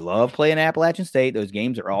State. We love playing Appalachian State. Those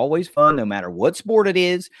games are always fun, no matter what sport it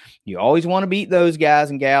is. You always want to beat those guys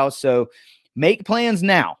and gals. So make plans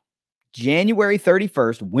now. January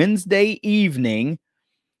 31st, Wednesday evening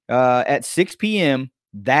at 6 p.m.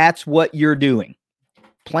 That's what you're doing.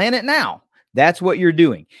 Plan it now. That's what you're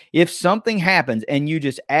doing. If something happens and you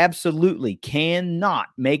just absolutely cannot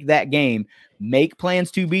make that game, make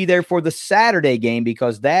plans to be there for the Saturday game,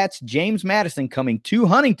 because that's James Madison coming to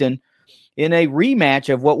Huntington in a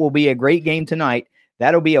rematch of what will be a great game tonight.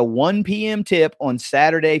 That'll be a 1 p.m. tip on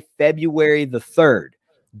Saturday, February the 3rd.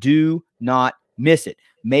 Do not miss it.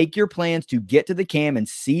 Make your plans to get to the Cam and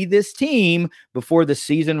see this team before the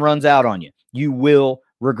season runs out on you. You will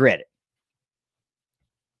regret it.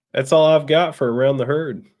 That's all I've got for Around the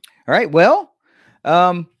Herd. All right. Well,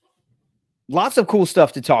 lots of cool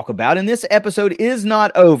stuff to talk about. And this episode is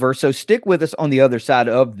not over, so stick with us on the other side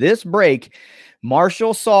of this break.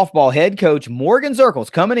 Marshall softball head coach Morgan Zerkle is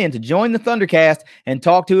coming in to join the ThunderCast and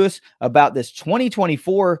talk to us about this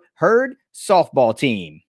 2024 Herd softball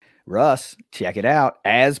team. Russ, check it out.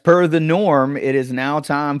 As per the norm, it is now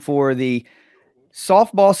time for the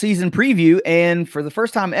softball season preview. And for the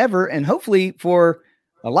first time ever, and hopefully for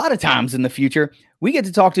a lot of times in the future, we get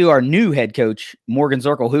to talk to our new head coach, Morgan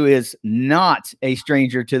Zerkle, who is not a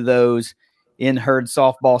stranger to those in Herd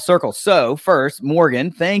softball circles. So first,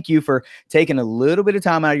 Morgan, thank you for taking a little bit of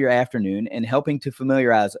time out of your afternoon and helping to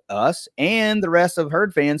familiarize us and the rest of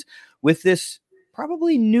Herd fans with this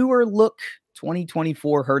probably newer look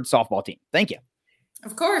 2024 Herd softball team. Thank you.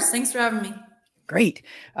 Of course. Thanks for having me. Great.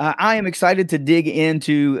 I am excited to dig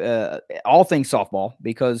into all things softball,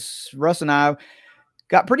 because Russ and I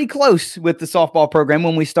got pretty close with the softball program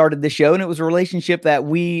when we started the show, and it was a relationship that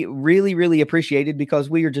we really, really appreciated, because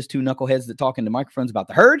we are just two knuckleheads that talk into microphones about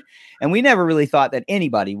the Herd, and we never really thought that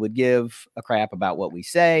anybody would give a crap about what we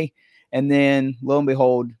say. And then lo and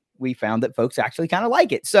behold, we found that folks actually kind of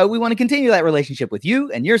like it. So we want to continue that relationship with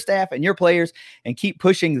you and your staff and your players and keep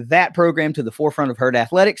pushing that program to the forefront of Herd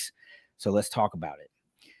athletics. So let's talk about it.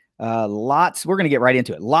 We're going to get right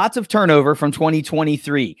into it. Lots of turnover from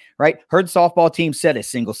 2023, right? Herd softball team set a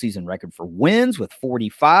single season record for wins with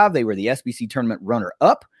 45. They were the SBC tournament runner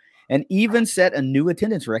up and even set a new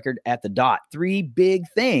attendance record at the Dot. 3 big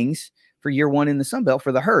things for year one in the Sun Belt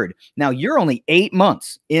for the Herd. Now, you're only 8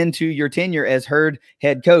 months into your tenure as Herd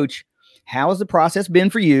head coach. How has the process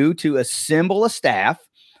been for you to assemble a staff,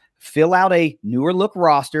 fill out a newer look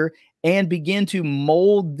roster, and begin to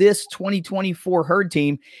mold this 2024 Herd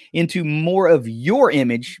team into more of your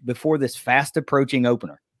image before this fast approaching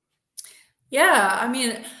opener? Yeah, I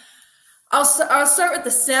mean, I'll start with the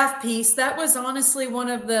staff piece. That was honestly one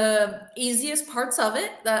of the easiest parts of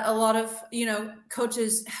it that a lot of,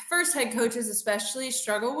 coaches, first head coaches especially,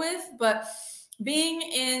 struggle with. But being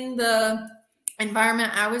in the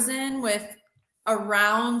environment I was in with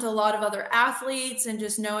around a lot of other athletes and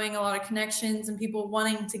just knowing a lot of connections and people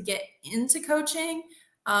wanting to get into coaching,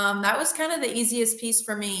 that was kind of the easiest piece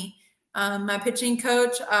for me. My pitching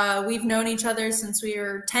coach, we've known each other since we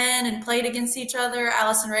were 10 and played against each other,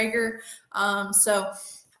 Allison Rager. So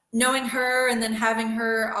knowing her and then having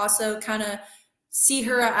her also kind of see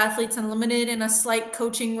her at Athletes Unlimited in a slight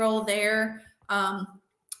coaching role there,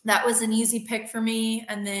 that was an easy pick for me.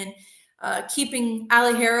 And then keeping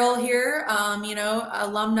Allie Harrell here,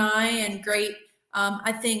 alumni and great,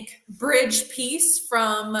 I think, bridge piece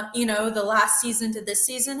from, the last season to this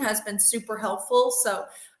season has been super helpful. So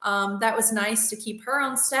that was nice to keep her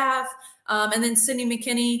on staff. And then Sydney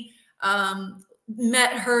McKinney,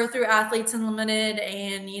 met her through Athletes Unlimited,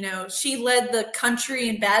 and, she led the country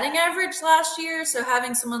in batting average last year. So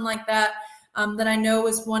having someone like that, that I know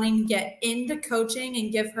was wanting to get into coaching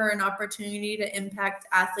and give her an opportunity to impact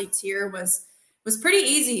athletes here was pretty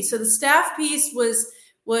easy. So the staff piece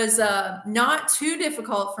was not too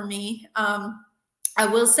difficult for me. I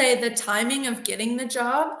will say the timing of getting the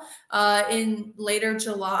job in later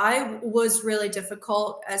July was really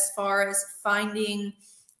difficult as far as finding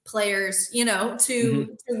players,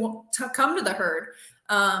 to come to the Herd.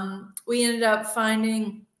 We ended up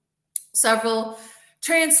finding several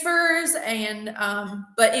transfers, and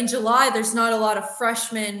but in July there's not a lot of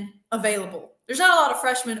freshmen available. There's not a lot of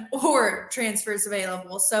freshmen or transfers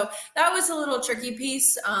available, so that was a little tricky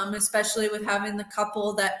piece, especially with having the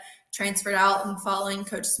couple that transferred out and following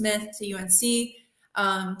Coach Smith to UNC.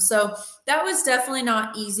 So that was definitely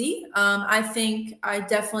not easy. I think I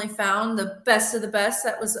definitely found the best of the best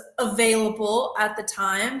that was available at the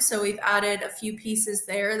time, so we've added a few pieces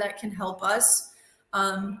there that can help us.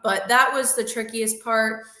 But that was the trickiest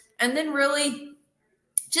part. And then really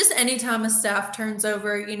just anytime a staff turns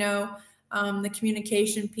over, the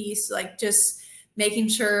communication piece, like just making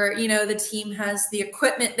sure, the team has the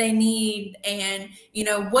equipment they need and,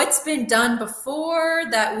 what's been done before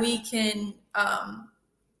that we can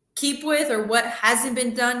keep with, or what hasn't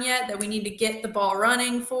been done yet that we need to get the ball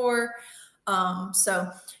running for. So,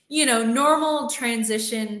 normal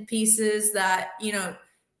transition pieces that,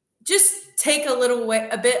 just take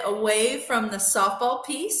a bit away from the softball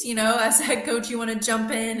piece. As a head coach, you want to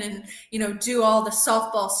jump in and, do all the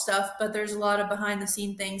softball stuff, but there's a lot of behind the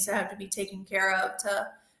scene things that have to be taken care of to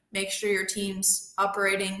make sure your team's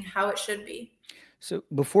operating how it should be. So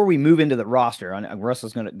before we move into the roster,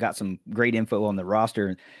 Russell's got some great info on the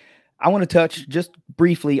roster. I want to touch just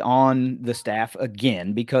briefly on the staff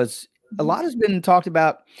again, because a lot has been talked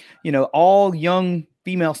about, all young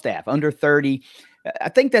female staff under 30. I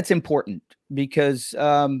think that's important because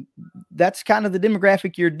that's kind of the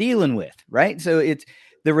demographic you're dealing with, right? So it's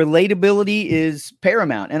the relatability is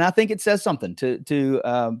paramount. And I think it says something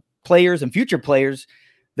to players and future players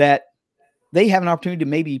that they have an opportunity to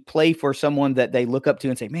maybe play for someone that they look up to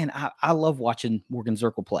and say, man, I love watching Morgan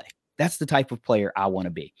Zerkle play. That's the type of player I want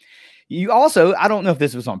to be. You also, I don't know if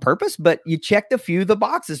this was on purpose, but you checked a few of the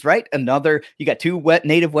boxes, right? You got 2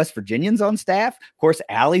 native West Virginians on staff. Of course,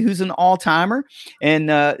 Allie, who's an all-timer,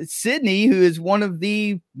 and Sydney, who is one of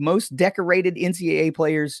the most decorated NCAA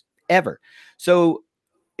players ever. So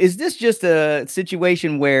is this just a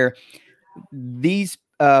situation where these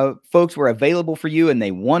folks were available for you and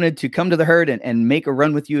they wanted to come to the Herd and make a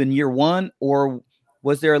run with you in year one? Or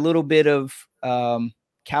was there a little bit of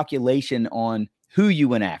calculation on who you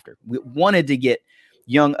went after? We wanted to get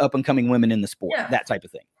young up and coming women in the sport, that type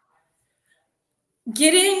of thing.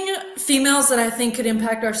 Getting females that I think could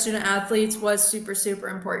impact our student athletes was super, super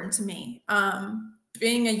important to me.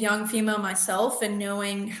 Being a young female myself and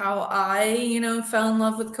knowing how I, fell in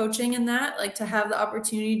love with coaching and that, like to have the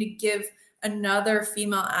opportunity to give another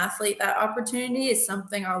female athlete that opportunity is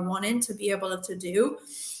something I wanted to be able to do.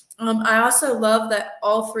 I also love that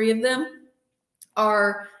all three of them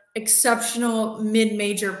are exceptional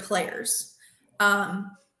mid-major players. What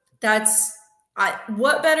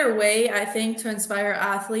better way, I think, to inspire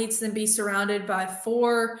athletes than be surrounded by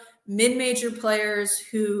 4 mid-major players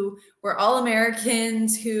who were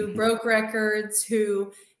All-Americans, who broke records,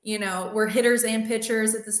 who, were hitters and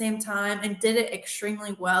pitchers at the same time and did it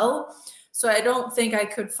extremely well. So I don't think I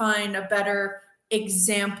could find a better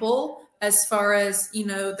example as far as,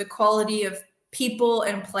 the quality of people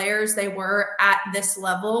and players they were at this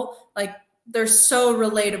level. Like, they're so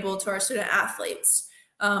relatable to our student athletes.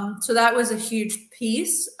 So that was a huge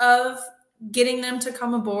piece of getting them to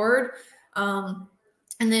come aboard. And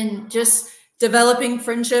then just developing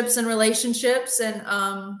friendships and relationships, and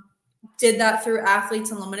did that through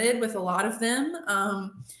Athletes Unlimited with a lot of them.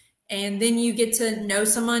 And then you get to know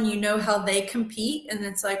someone, how they compete. And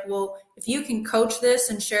it's like, well, if you can coach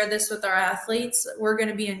this and share this with our athletes, we're going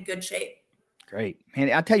to be in good shape. Great. Man,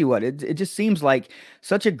 I'll tell you what, it just seems like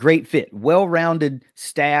such a great fit, well-rounded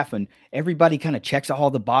staff, and everybody kind of checks all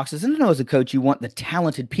the boxes. And I know as a coach, you want the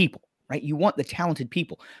talented people, right? You want the talented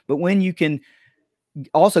people. But when you can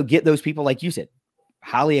also get those people, like you said,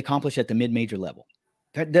 highly accomplished at the mid-major level,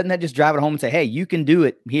 doesn't that just drive it home and say, hey, you can do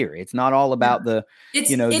it here? It's not all about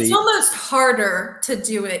it's almost harder to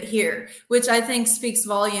do it here, which I think speaks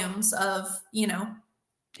volumes of,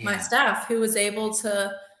 my staff, who was able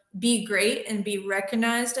to be great and be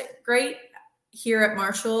recognized great here at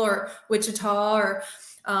Marshall or Wichita or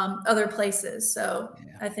other places. So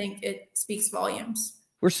I think it speaks volumes.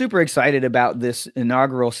 We're super excited about this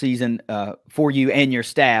inaugural season for you and your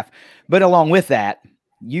staff. But along with that,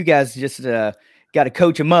 you guys just got to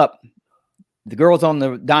coach them up. The girls on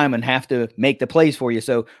the diamond have to make the plays for you.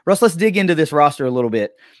 So, Russ, let's dig into this roster a little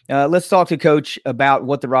bit. Let's talk to Coach about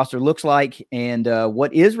what the roster looks like and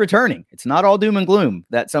what is returning. It's not all doom and gloom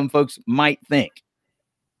that some folks might think.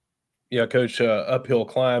 Yeah, Coach, uphill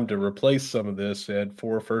climb to replace some of this. Had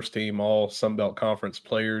 4 first-team all Sunbelt Conference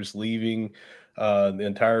players leaving. The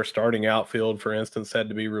entire starting outfield, for instance, had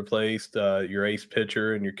to be replaced, your ace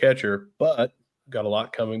pitcher and your catcher, but got a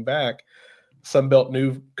lot coming back. Sunbelt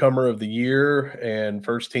Newcomer of the Year and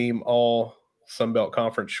first-team all Sunbelt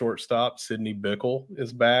Conference shortstop Sydney Bickle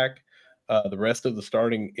is back. The rest of the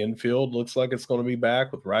starting infield looks like it's going to be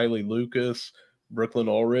back with Riley Lucas, Brooklyn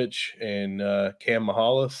Ulrich, and Cam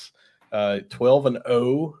Mahalis.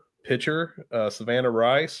 12-0 pitcher Savannah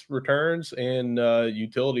Rice returns, and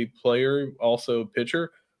utility player, also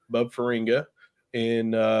pitcher, Bub Faringa,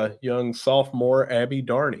 and young sophomore Abby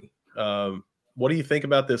Darney. What do you think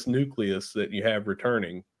about this nucleus that you have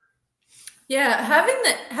returning? Yeah,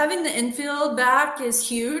 having the infield back is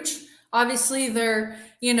huge. Obviously, they're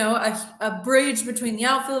a bridge between the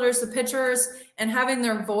outfielders, the pitchers, and having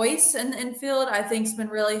their voice in the infield, I think, has been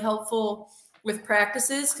really helpful with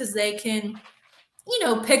practices because they can,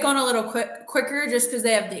 pick on a little quicker just because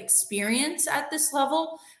they have the experience at this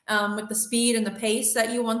level with the speed and the pace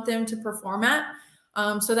that you want them to perform at.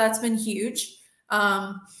 So that's been huge.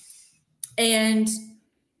 And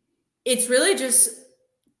it's really just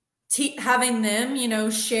having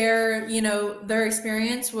them, share, their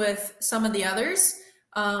experience with some of the others,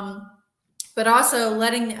 but also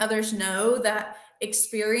letting the others know that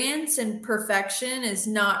experience and perfection is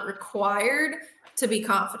not required to be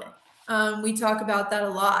confident. We talk about that a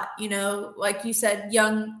lot, like you said,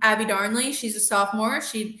 young Abby Darnley, she's a sophomore.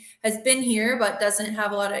 She has been here, but doesn't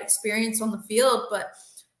have a lot of experience on the field, but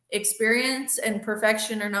experience and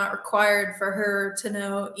perfection are not required for her to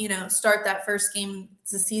know, start that first game of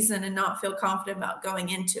the season and not feel confident about going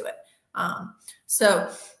into it. So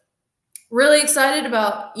really excited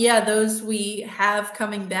about, those we have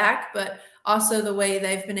coming back, but also the way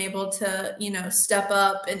they've been able to, step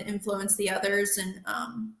up and influence the others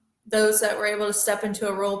and those that were able to step into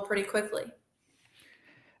a role pretty quickly.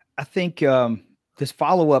 I think this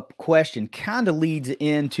follow-up question kind of leads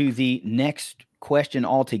into the next question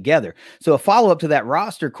altogether. So a follow-up to that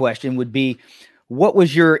roster question would be, what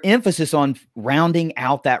was your emphasis on rounding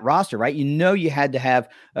out that roster, right? You had to have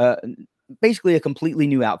basically a completely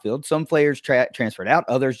new outfield. Some players transferred out,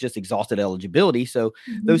 others just exhausted eligibility. So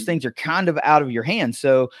those things are kind of out of your hands.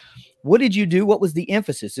 So what did you do? What was the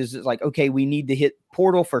emphasis? Is it like, okay, we need to hit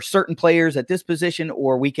portal for certain players at this position,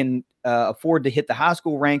 or we can afford to hit the high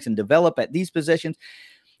school ranks and develop at these positions?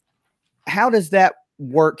 How does that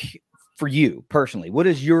work for you personally? What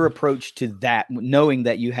is your approach to that, knowing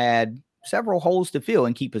that you had several holes to fill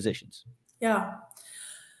in key positions? Yeah.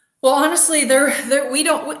 Well, honestly,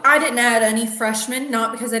 I didn't add any freshmen,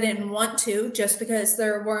 not because I didn't want to, just because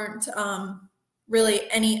there weren't really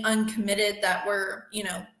any uncommitted that were,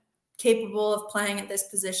 capable of playing at this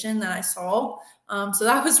position that I saw. So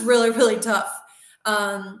that was really, really tough.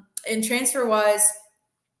 And transfer wise,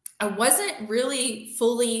 I wasn't really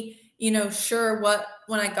fully, sure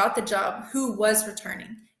when I got the job, who was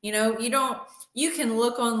returning. You can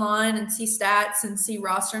look online and see stats and see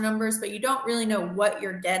roster numbers, but you don't really know what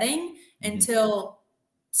you're getting until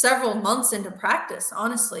several months into practice,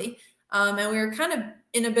 honestly. And we were kind of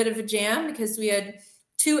in a bit of a jam because we had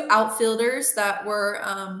two outfielders that were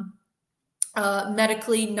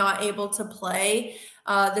medically not able to play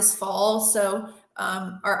this fall. So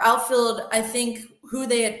our outfield, I think, who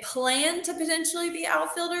they had planned to potentially be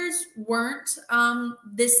outfielders weren't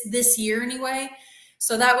this year anyway.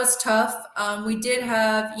 So that was tough. We did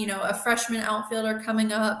have, a freshman outfielder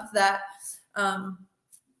coming up that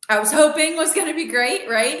I was hoping was going to be great,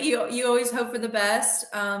 right? You always hope for the best.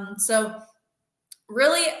 So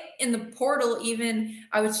really in the portal, even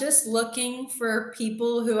I was just looking for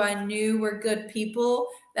people who I knew were good people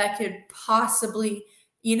that could possibly,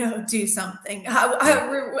 do something.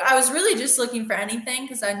 I was really just looking for anything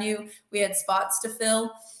because I knew we had spots to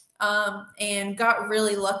fill. And got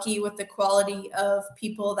really lucky with the quality of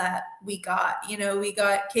people that we got. We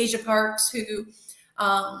got Kasia Parks, who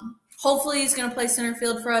hopefully is going to play center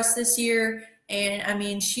field for us this year. And I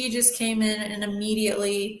mean, she just came in and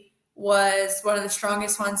immediately was one of the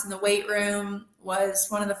strongest ones in the weight room, was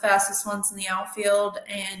one of the fastest ones in the outfield,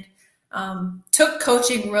 and took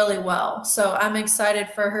coaching really well. So I'm excited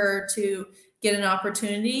for her to get an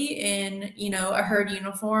opportunity in, a Herd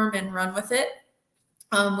uniform and run with it.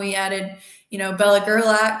 We added, Bella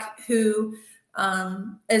Gerlach, who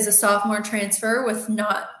is a sophomore transfer with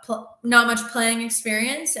not much playing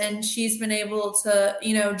experience, and she's been able to,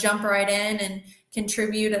 jump right in and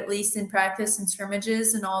contribute at least in practice and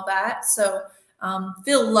scrimmages and all that. So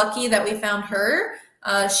feel lucky that we found her.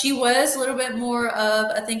 She was a little bit more of,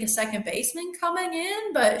 I think, a second baseman coming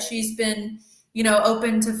in, but she's been,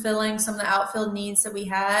 open to filling some of the outfield needs that we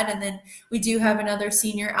had. And then we do have another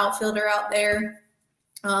senior outfielder out there.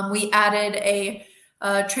 We added a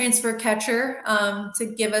transfer catcher to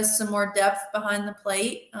give us some more depth behind the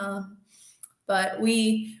plate. But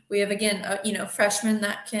we have, again, freshmen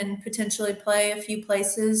that can potentially play a few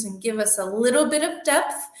places and give us a little bit of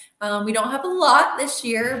depth. We don't have a lot this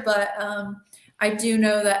year, but I do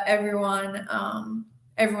know that everyone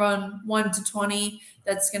 1 to 20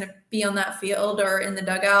 that's going to be on that field or in the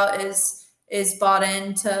dugout is bought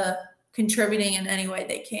into contributing in any way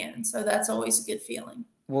they can. So that's always a good feeling.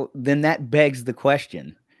 Well, then that begs the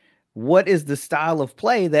question. What is the style of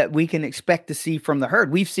play that we can expect to see from the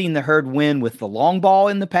Herd? We've seen the Herd win with the long ball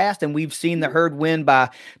in the past, and we've seen the Herd win by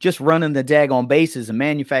just running the daggone bases and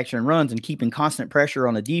manufacturing runs and keeping constant pressure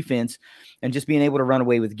on the defense and just being able to run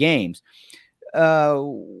away with games.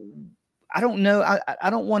 I don't know. I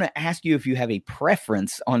don't want to ask you if you have a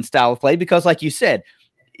preference on style of play because, like you said,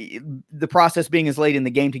 the process being as late in the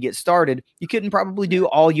game to get started, you couldn't probably do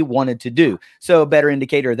all you wanted to do. So a better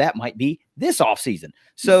indicator of that might be this offseason.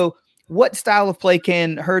 So what style of play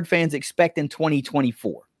can Herd fans expect in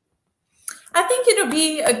 2024? I think it'll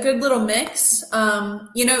be a good little mix.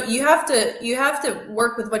 You have to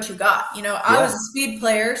work with what you got. I was a speed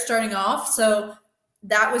player starting off, so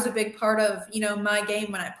that was a big part of, my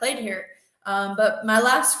game when I played here. But my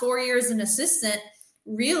last 4 years as an assistant,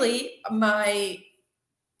 really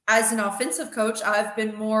as an offensive coach, I've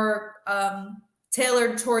been more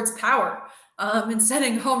tailored towards power and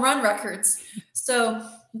setting home run records. So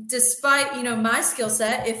despite, my skill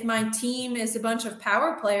set, if my team is a bunch of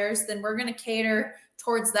power players, then we're going to cater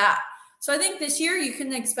towards that. So I think this year you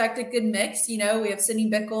can expect a good mix. We have Sydney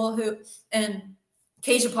Bickle and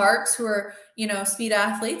Kasia Parks, who are, speed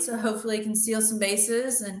athletes. So hopefully can steal some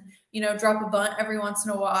bases and, drop a bunt every once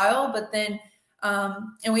in a while. But then,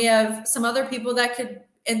 and we have some other people that could,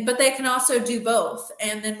 but they can also do both.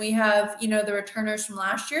 And then we have, the returners from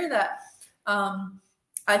last year that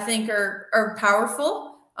I think are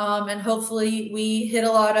powerful. And hopefully we hit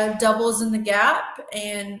a lot of doubles in the gap,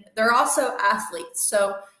 and they're also athletes.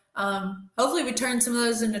 So hopefully we turn some of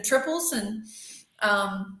those into triples and,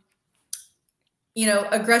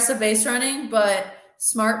 aggressive base running, but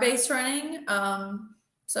smart base running.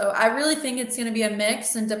 So I really think it's going to be a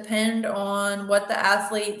mix and depend on what the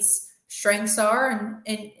athletes' strengths are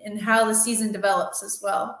and how the season develops as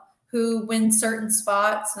well, who wins certain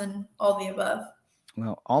spots and all the above.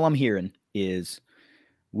 Well, all I'm hearing is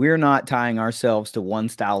we're not tying ourselves to one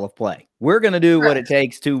style of play. We're going to do what it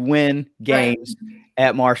takes to win games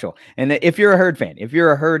at Marshall. And if you're a Herd fan, if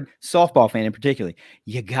you're a Herd softball fan in particular,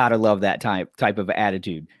 you got to love that type of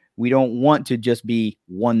attitude. We don't want to just be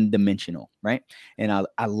one-dimensional, right? And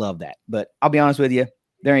I love that. But I'll be honest with you,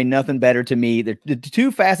 there ain't nothing better to me. The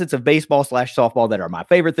two facets of baseball/softball that are my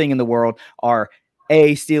favorite thing in the world are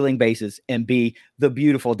A, stealing bases, and B, the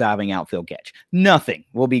beautiful diving outfield catch. Nothing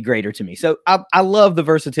will be greater to me. So I love the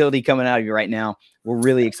versatility coming out of you right now. We're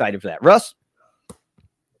really excited for that. Russ?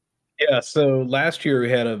 Yeah, so last year we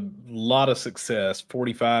had a lot of success,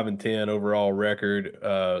 45-10 overall record,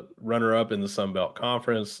 runner-up in the Sun Belt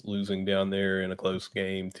Conference, losing down there in a close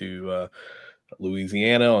game to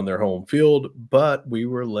Louisiana on their home field, but we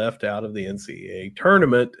were left out of the NCAA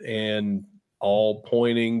tournament and all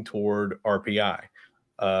pointing toward RPI.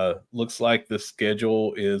 Looks like the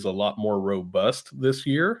schedule is a lot more robust this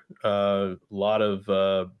year. A lot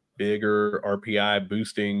of bigger RPI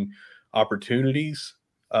boosting opportunities.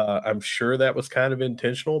 I'm sure that was kind of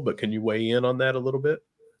intentional, but can you weigh in on that a little bit?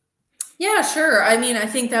 Yeah, sure. I mean, I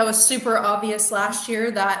think that was super obvious last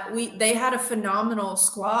year that they had a phenomenal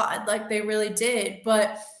squad, like they really did.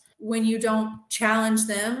 But when you don't challenge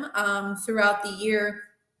them throughout the year,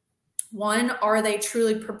 one, are they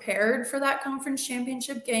truly prepared for that conference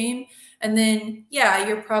championship game? And then, yeah,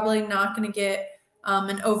 you're probably not going to get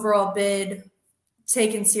an overall bid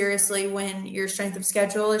taken seriously when your strength of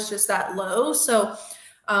schedule is just that low. So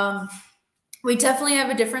we definitely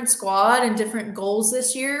have a different squad and different goals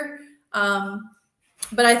this year.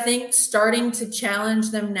 But I think starting to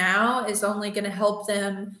challenge them now is only going to help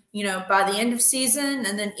them, by the end of season,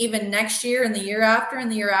 and then even next year and the year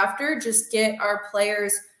after, just get our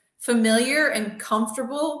players familiar and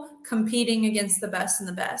comfortable competing against the best and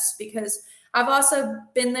the best. Because I've also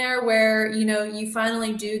been there where, you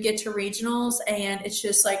finally do get to regionals and it's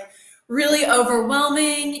just like really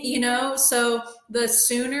overwhelming, so the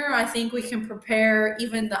sooner I think we can prepare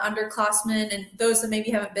even the underclassmen and those that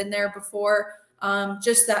maybe haven't been there before,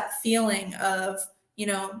 just that feeling of,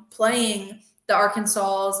 playing the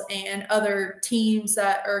Arkansas and other teams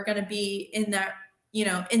that are going to be in that,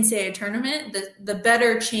 NCAA tournament, the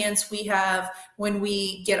better chance we have when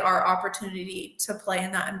we get our opportunity to play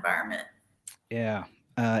in that environment. Yeah.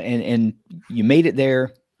 And you made it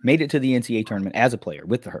there, made it to the NCAA tournament as a player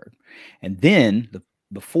with the Herd. And then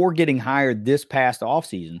before getting hired this past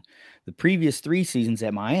offseason, the previous 3 seasons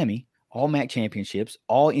at Miami, all MAC championships,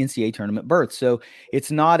 all NCAA tournament berths. So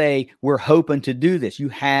it's not we're hoping to do this. You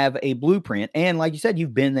have a blueprint. And like you said,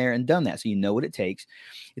 you've been there and done that. So you know what it takes.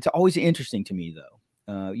 It's always interesting to me,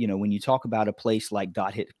 though, when you talk about a place like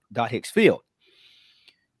Dot Hicks Field.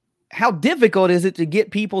 How difficult is it to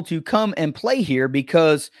get people to come and play here?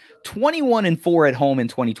 Because 21-4 at home in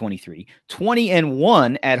 2023,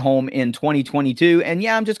 20-1 at home in 2022. And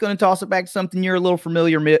yeah, I'm just going to toss it back to something you're a little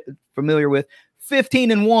familiar with.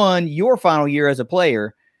 15-1 your final year as a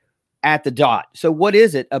player at the Dot. So what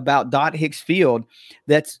is it about Dot Hicks Field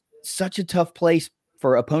that's such a tough place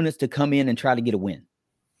for opponents to come in and try to get a win?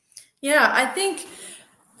 Yeah, I think,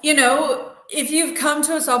 if you've come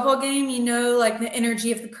to a softball game, like the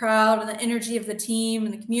energy of the crowd and the energy of the team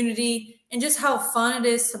and the community and just how fun it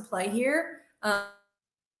is to play here.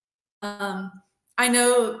 I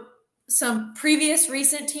know some previous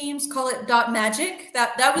recent teams call it Dot Magic.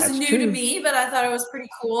 That was That's new true to me, but I thought it was pretty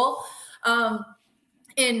cool.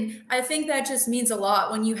 And I think that just means a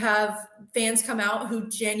lot when you have fans come out who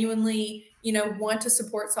genuinely, want to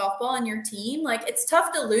support softball and your team. Like, it's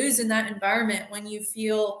tough to lose in that environment when you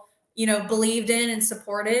feel, believed in and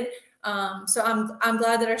supported. So I'm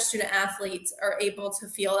glad that our student athletes are able to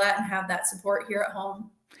feel that and have that support here at home.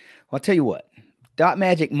 Well, I'll tell you what, Dot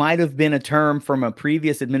Magic might have been a term from a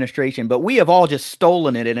previous administration, but we have all just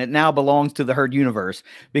stolen it, and it now belongs to the Herd universe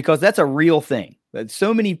because that's a real thing. But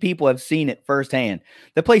so many people have seen it firsthand.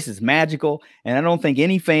 The place is magical, and I don't think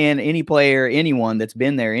any fan, any player, anyone that's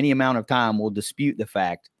been there any amount of time will dispute the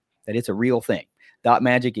fact that it's a real thing. Dot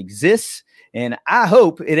Magic exists, and I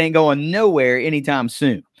hope it ain't going nowhere anytime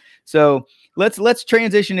soon. So let's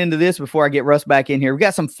transition into this before I get Russ back in here. We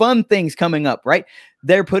got some fun things coming up, right?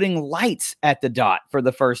 They're putting lights at the Dot for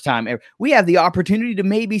the first time ever. We have the opportunity to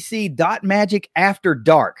maybe see Dot Magic after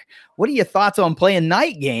dark. What are your thoughts on playing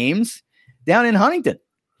night games down in Huntington?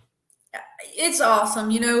 It's awesome.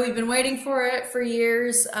 We've been waiting for it for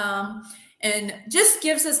years, and just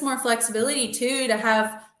gives us more flexibility too to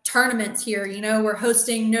have tournaments here. We're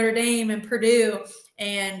hosting Notre Dame and Purdue,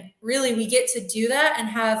 and really we get to do that and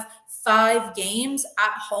have 5 games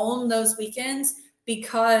at home those weekends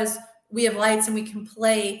because we have lights and we can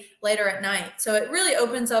play later at night. So it really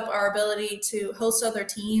opens up our ability to host other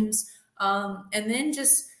teams, and then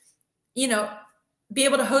just, be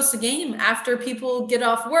able to host a game after people get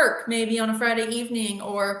off work, maybe on a Friday evening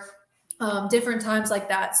or different times like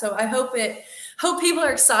that. So I hope people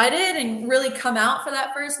are excited and really come out for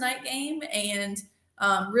that first night game and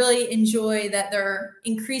really enjoy that they're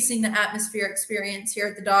increasing the atmosphere experience here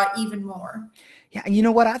at the Dot even more. Yeah, and you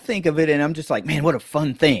know what, I think of it, and I'm just like, man, what a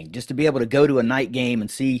fun thing just to be able to go to a night game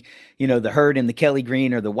and see, the Herd in the Kelly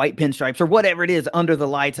green or the white pinstripes or whatever it is under the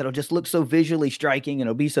lights. It'll just look so visually striking and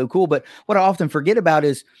it'll be so cool. But what I often forget about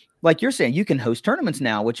is, like you're saying, you can host tournaments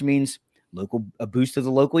now, which means a boost to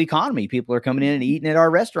the local economy. People are coming in and eating at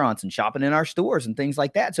our restaurants and shopping in our stores and things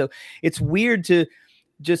like that. So it's weird to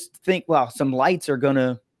just think, well, some lights are going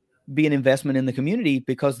to be an investment in the community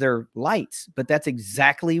because they're lights, but that's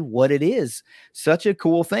exactly what it is. Such a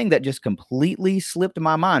cool thing that just completely slipped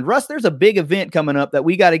my mind. Russ, there's a big event coming up that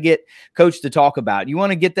we got to get Coach to talk about. You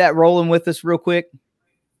want to get that rolling with us real quick?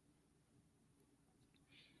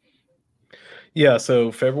 Yeah, so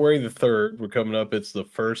February the 3rd, we're coming up. It's the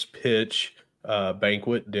first pitch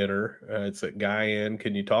banquet dinner. It's at Guy Inn.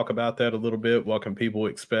 Can you talk about that a little bit? What can people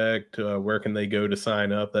expect? Where can they go to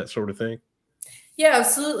sign up? That sort of thing. Yeah,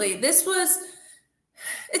 absolutely. It's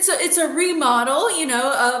a remodel,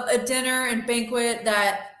 of a dinner and banquet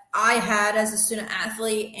that I had as a student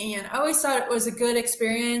athlete. And I always thought it was a good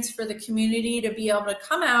experience for the community to be able to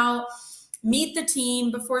come out, meet the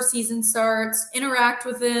team before season starts, interact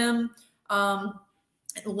with them,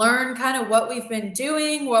 learn kind of what we've been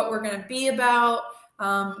doing, what we're going to be about,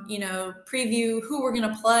 preview who we're going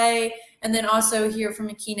to play, and then also hear from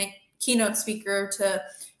a keynote speaker to,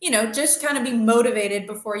 just kind of be motivated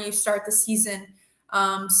before you start the season.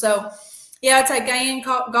 So yeah, it's at Guy Inn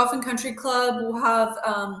Golf and Country Club. We'll have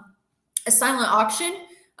a silent auction,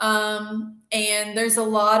 and there's a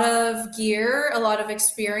lot of gear, a lot of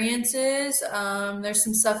experiences. There's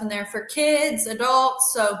some stuff in there for kids,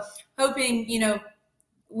 adults. So hoping,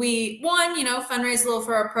 we fundraise a little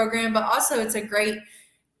for our program, but also it's a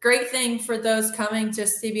great thing for those coming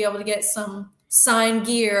just to be able to get some signed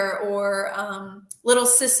gear or little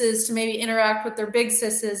sisses to maybe interact with their big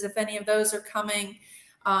sisses if any of those are coming.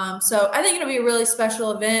 So I think it'll be a really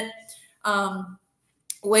special event,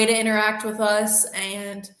 way to interact with us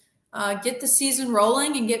and get the season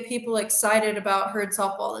rolling and get people excited about Herd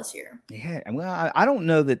softball this year. Yeah, well, I don't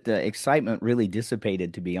know that the excitement really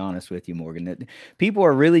dissipated, to be honest with you, Morgan. That people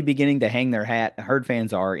are really beginning to hang their hat, Herd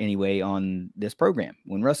fans are anyway, on this program.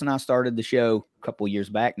 When Russ and I started the show a couple of years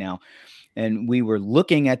back now, and we were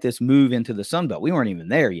looking at this move into the Sun Belt, we weren't even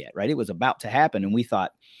there yet, right? It was about to happen, and we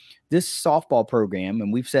thought this softball program,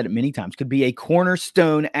 and we've said it many times, could be a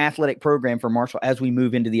cornerstone athletic program for Marshall as we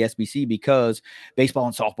move into the SBC because baseball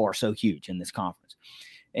and softball are so huge in this conference.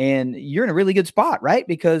 And you're in a really good spot, right?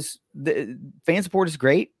 Because the fan support is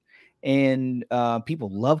great, and people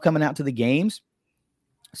love coming out to the games.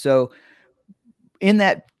 So in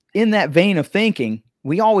that vein of thinking,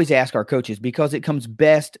 we always ask our coaches, because it comes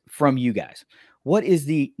best from you guys, what is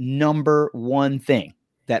the number one thing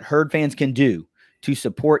that Herd fans can do to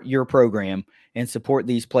support your program and support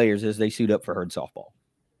these players as they suit up for Herd softball?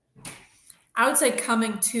 I would say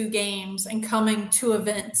coming to games and coming to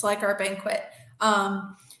events like our banquet.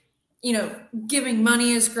 Giving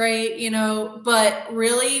money is great, but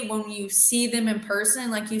really when you see them in person,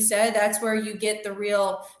 like you said, that's where you get the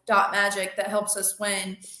real Dot magic that helps us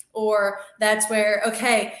win. Or that's where,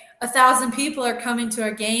 okay, 1,000 people are coming to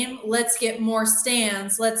a game. Let's get more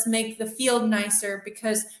stands. Let's make the field nicer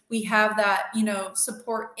because we have that,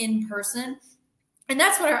 support in person. And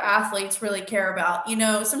that's what our athletes really care about.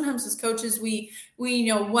 Sometimes as coaches, we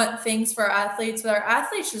want things for our athletes, but our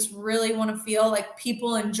athletes just really want to feel like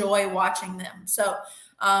people enjoy watching them. So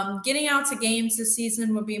getting out to games this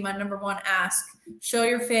season would be my number one ask. Show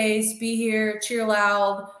your face, be here, cheer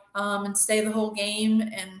loud, and stay the whole game.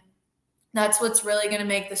 And that's what's really going to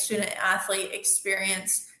make the student athlete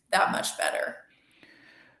experience that much better.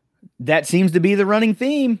 That seems to be the running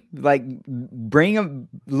theme. Like, bring them,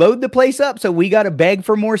 load the place up. So we got to beg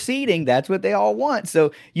for more seating. That's what they all want.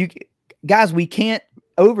 So you guys, we can't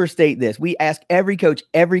overstate this. We ask every coach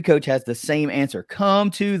has the same answer. Come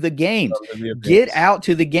to the games, get out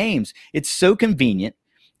to the games. It's so convenient.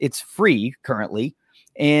 It's free currently.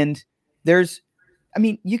 And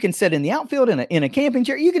you can sit in the outfield in a camping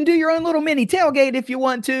chair. You can do your own little mini tailgate if you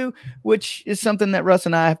want to, which is something that Russ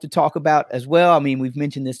and I have to talk about as well. We've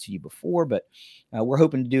mentioned this to you before, but we're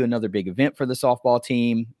hoping to do another big event for the softball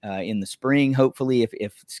team in the spring, hopefully,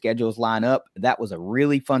 if schedules line up. That was a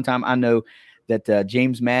really fun time. I know that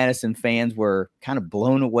James Madison fans were kind of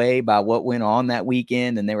blown away by what went on that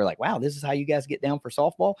weekend. And they were like, wow, this is how you guys get down for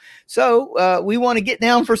softball. So we want to get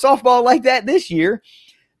down for softball like that this year.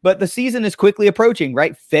 But the season is quickly approaching,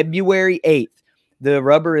 right? February 8th. The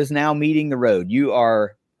rubber is now meeting the road. You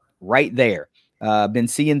are right there. Been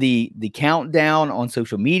seeing the countdown on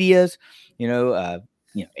social medias,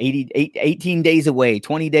 18 days away,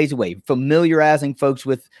 20 days away, familiarizing folks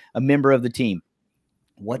with a member of the team.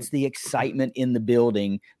 What's the excitement in the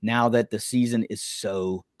building now that the season is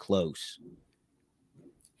so close?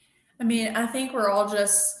 I mean, I think we're all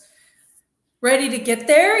just ready to get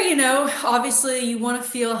there. Obviously you want to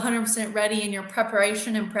feel 100% ready in your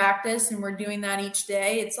preparation and practice, and we're doing that each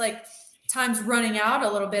day. It's like time's running out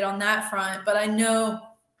a little bit on that front, but I know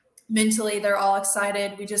mentally they're all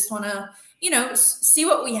excited. We just want to, see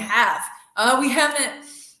what we have. We haven't,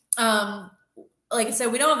 like I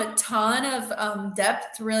said, we don't have a ton of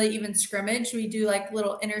depth to really even scrimmage. We do like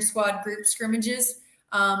little inter squad group scrimmages,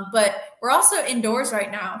 but we're also indoors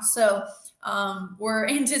right now. So we're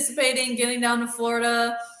anticipating getting down to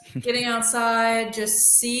Florida, getting outside,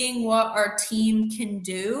 just seeing what our team can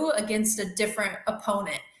do against a different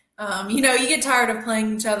opponent. You get tired of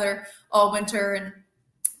playing each other all winter and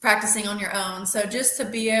practicing on your own. So just to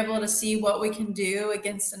be able to see what we can do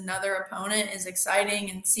against another opponent is exciting,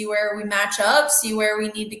 and see where we match up, see where we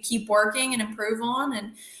need to keep working and improve on,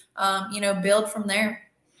 and, build from there.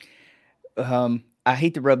 I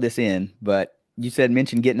hate to rub this in, but you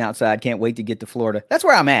mentioned getting outside. Can't wait to get to Florida. That's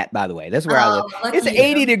where I'm at, by the way. That's where I live. It's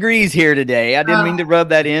 80 degrees here today. I didn't mean to rub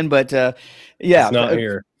that in, but yeah. It's not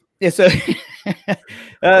here. Yeah, so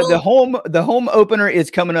the home opener is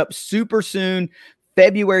coming up super soon.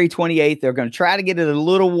 February 28th. They're going to try to get it a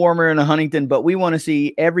little warmer in Huntington, but we want to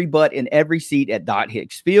see every butt in every seat at Dot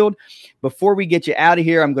Hicks Field. Before we get you out of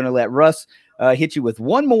here, I'm going to let Russ hit you with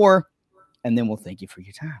one more, and then we'll thank you for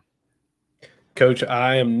your time. Coach,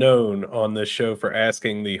 I am known on this show for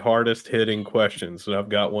asking the hardest hitting questions, and I've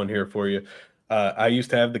got one here for you. I used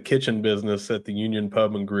to have the kitchen business at the Union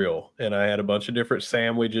Pub and Grill, and I had a bunch of different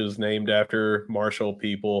sandwiches named after Marshall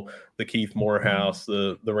people, the Keith Morehouse,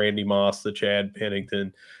 the Randy Moss, the Chad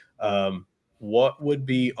Pennington. What would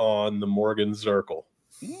be on the Morgan Zerkle?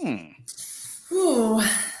 Ooh,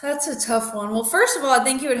 that's a tough one. Well, first of all, I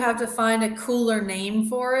think you would have to find a cooler name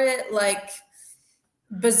for it, like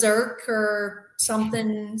Berserk or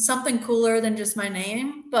something cooler than just my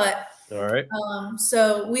name. But all right.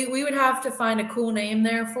 So we would have to find a cool name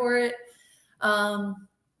there for it. And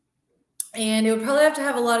it would probably have to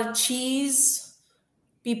have a lot of cheese,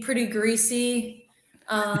 be pretty greasy.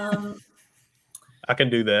 I can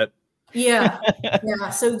do that. Yeah.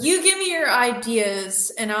 So you give me your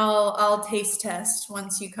ideas, and I'll taste test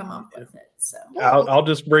once you come up with it. So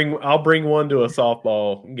I'll bring one to a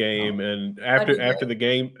softball game, and after the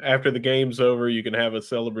game's over, you can have a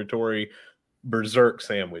celebratory Berserk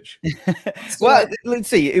sandwich. Well, let's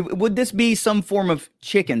see. Would this be some form of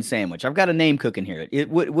chicken sandwich? I've got a name cooking here.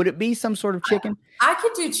 Would it be some sort of chicken? I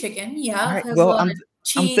could do chicken. Yeah. Right. Well, I'm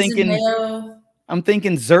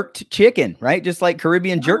thinking zerked chicken, right? Just like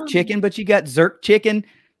Caribbean jerk chicken, but you got zerked chicken,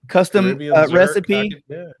 custom recipe.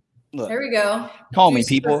 Look, there we go. Call me,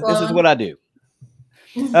 people. This is what I do.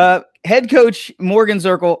 Head coach Morgan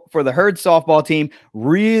Zerkle for the Herd softball team.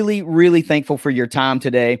 Really, really thankful for your time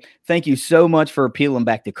today. Thank you so much for peeling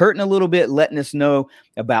back the curtain a little bit, letting us know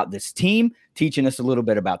about this team, teaching us a little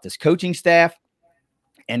bit about this coaching staff,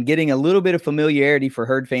 and getting a little bit of familiarity for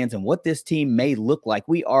Herd fans and what this team may look like.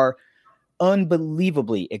 We are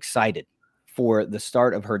unbelievably excited for the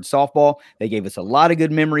start of Herd softball. They gave us a lot of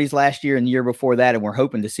good memories last year and the year before that, and we're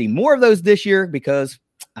hoping to see more of those this year because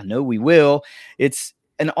I know we will. It's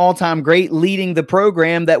an all-time great leading the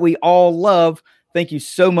program that we all love. Thank you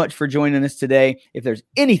so much for joining us today. If there's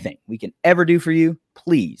anything we can ever do for you,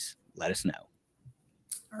 please let us know.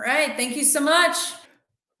 All right. Thank you so much.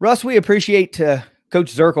 Russ, we appreciate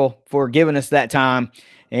Coach Zerkle for giving us that time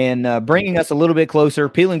and bringing us a little bit closer,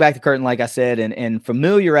 peeling back the curtain, like I said, and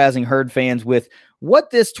familiarizing Herd fans with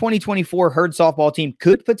what this 2024 Herd softball team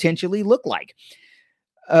could potentially look like.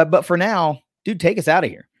 But for now, dude, take us out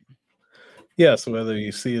of here. Yes, whether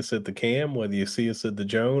you see us at the Cam, whether you see us at the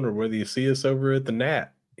Joan, or whether you see us over at the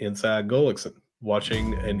Nat inside Gullickson,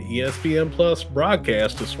 watching an ESPN Plus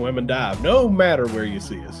broadcast of Swim and Dive, no matter where you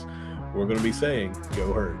see us, we're going to be saying,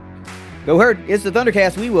 go Herd. Go Herd. It's the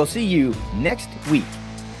ThunderCast. We will see you next week.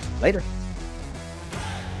 Later.